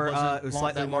Slightly really more, wasn't it was long-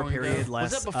 slightly that more long ago. period,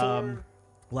 less, Was that before?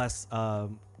 less,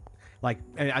 like,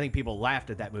 and I think people laughed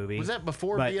at that movie. Was that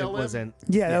before but BLM? it wasn't.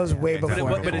 Yeah, that was way exactly.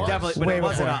 before. But it was. definitely, but Way it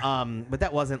wasn't before. but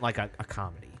that wasn't like a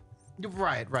comedy.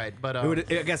 Right. But It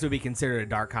would, I guess it would be considered a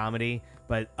dark comedy,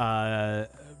 but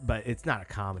it's not a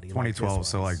comedy. like this 2012.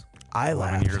 So like was. I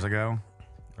 11 laughed. years ago.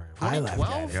 I laughed at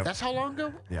 2012. it. Yep. That's how long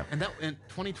ago. Yep. And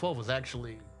 2012 was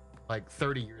actually like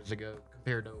 30 years ago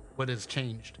compared to what has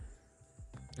changed.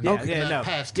 in Yeah, the- in yeah, the no,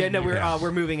 past yeah, 10 no. years.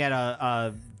 We're moving at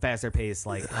a faster pace,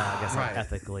 like I guess like Right.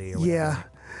 ethically. Or whatever.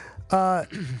 Yeah.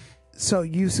 So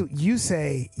you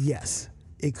say yes,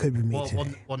 it could be me Well,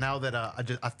 today. well, now that I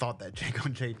thought that Django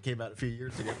Unchained came out a few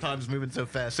years ago. Time's moving so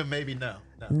fast, so maybe no.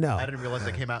 No. I didn't realize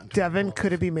it came out in Devin, 2012.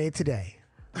 could it be made today?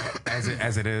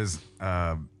 As it is,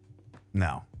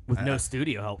 no. With no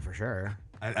studio help for sure.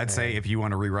 I'd say if you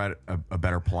want to rewrite a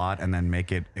better plot and then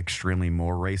make it extremely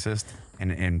more racist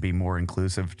and be more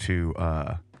inclusive to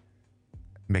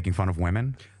making fun of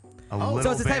women. So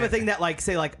it's the type of thing that, like,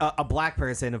 say, like a black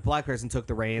person, if a black person took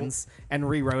the reins and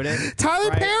rewrote it.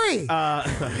 Tyler right? Perry.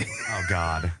 Oh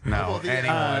God, no! Well, the-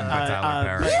 Anyone but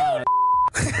Tyler Perry.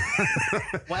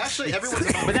 Well, actually, everyone's.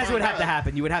 But that's what would have to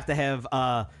happen. You would have to have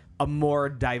a more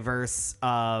diverse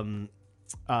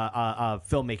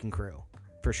filmmaking crew,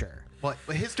 for sure. Well,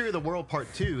 History of the World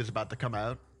Part 2 is about to come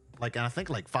out. Like, and I think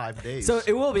like 5 days. So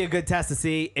it will be a good test to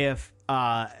see if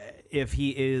he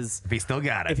is, If he still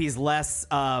got it, if he's less,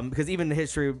 because even the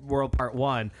History of World Part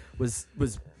 1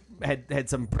 had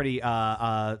some pretty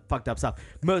fucked up stuff,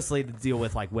 mostly to deal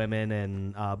with like women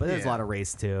and but there's a Yeah. lot of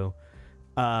race too.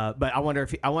 But I wonder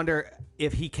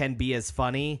if he can be as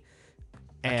funny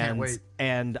can't wait.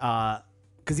 and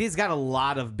because he's got a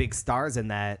lot of big stars in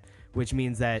that, which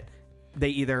means that they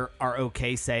either are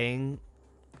okay saying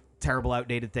terrible,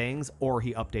 outdated things, or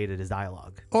he updated his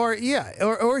dialogue. Or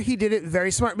he did it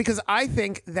very smart, because I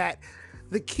think that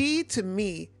the key to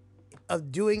me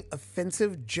of doing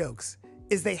offensive jokes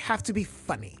is they have to be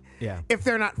funny. Yeah. If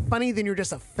they're not funny, then you're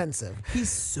just offensive. He's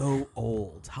so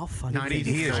old. How funny can He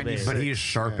he is, still be? but he is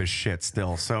sharp as shit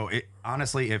still. So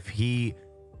honestly, if he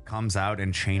comes out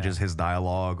and changes his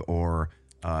dialogue or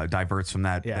diverts from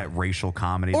that racial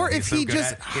comedy, Or that if he's so he good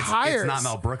just at, hires- it's not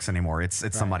Mel Brooks anymore. It's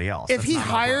somebody else. If It's he not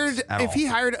Mel Brooks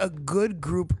hired at all. a good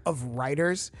group of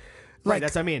writers, Right, like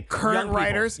that's what I mean. current Young people.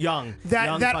 writers, Young that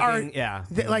are fucking- yeah.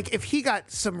 like if he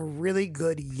got some really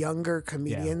good younger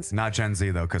comedians, not Gen Z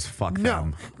though, because fuck no,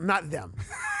 them. not them,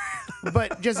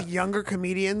 but just younger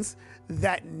comedians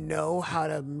that know how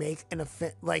to make an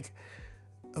offense. Like,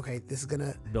 okay, this is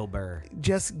gonna Bill Burr.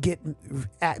 just get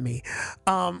at me,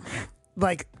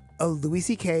 like a Louis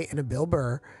C.K. and a Bill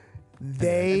Burr.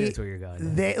 They that's where you're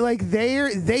going,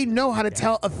 they know how to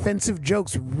tell offensive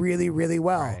jokes really, really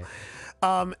well. Right.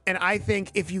 And I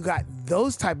think if you got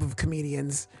those type of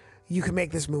comedians, you can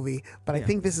make this movie. But I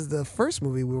think this is the first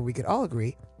movie where we could all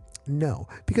agree, no,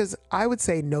 because I would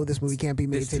say no, this movie can't be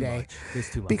made There's too today. much. There's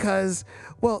too much. Because,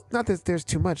 well, not that there's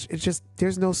too much. It's just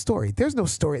there's no story. There's no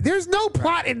story. There's no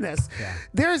plot in this.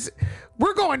 Yeah.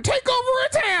 We're going take over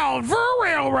a town for a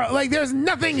railroad. Like there's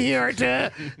nothing here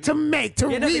to make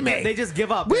to Yeah, no, remake. they just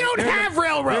give up. We don't They're in have the-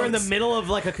 railroads. They're in the middle of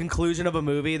like a conclusion of a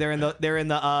movie. They're in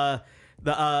the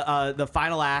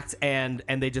final act, and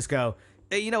they just go,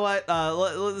 hey, you know what?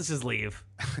 Let's just leave.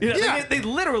 You know, Yeah. they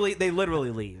literally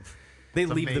leave. They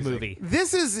leave the amazing. movie.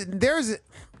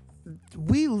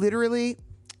 We literally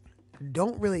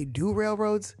don't really do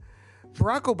railroads.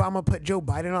 Barack Obama put Joe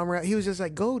Biden on rail. He was just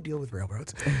like, go deal with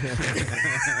railroads.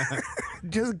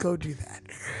 Just go do that.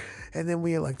 And then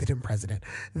we elected him president.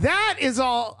 That is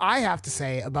all I have to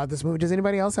say about this movie. Does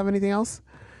anybody else have anything else?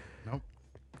 Nope.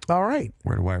 All right.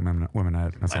 Where do white women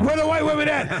at? That's all. Where the white women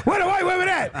at? Where the white women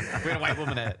at? Where the white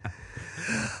woman at?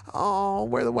 Oh,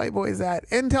 where the white boys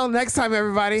at? Until next time,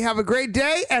 everybody, have a great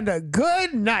day and a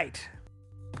good night.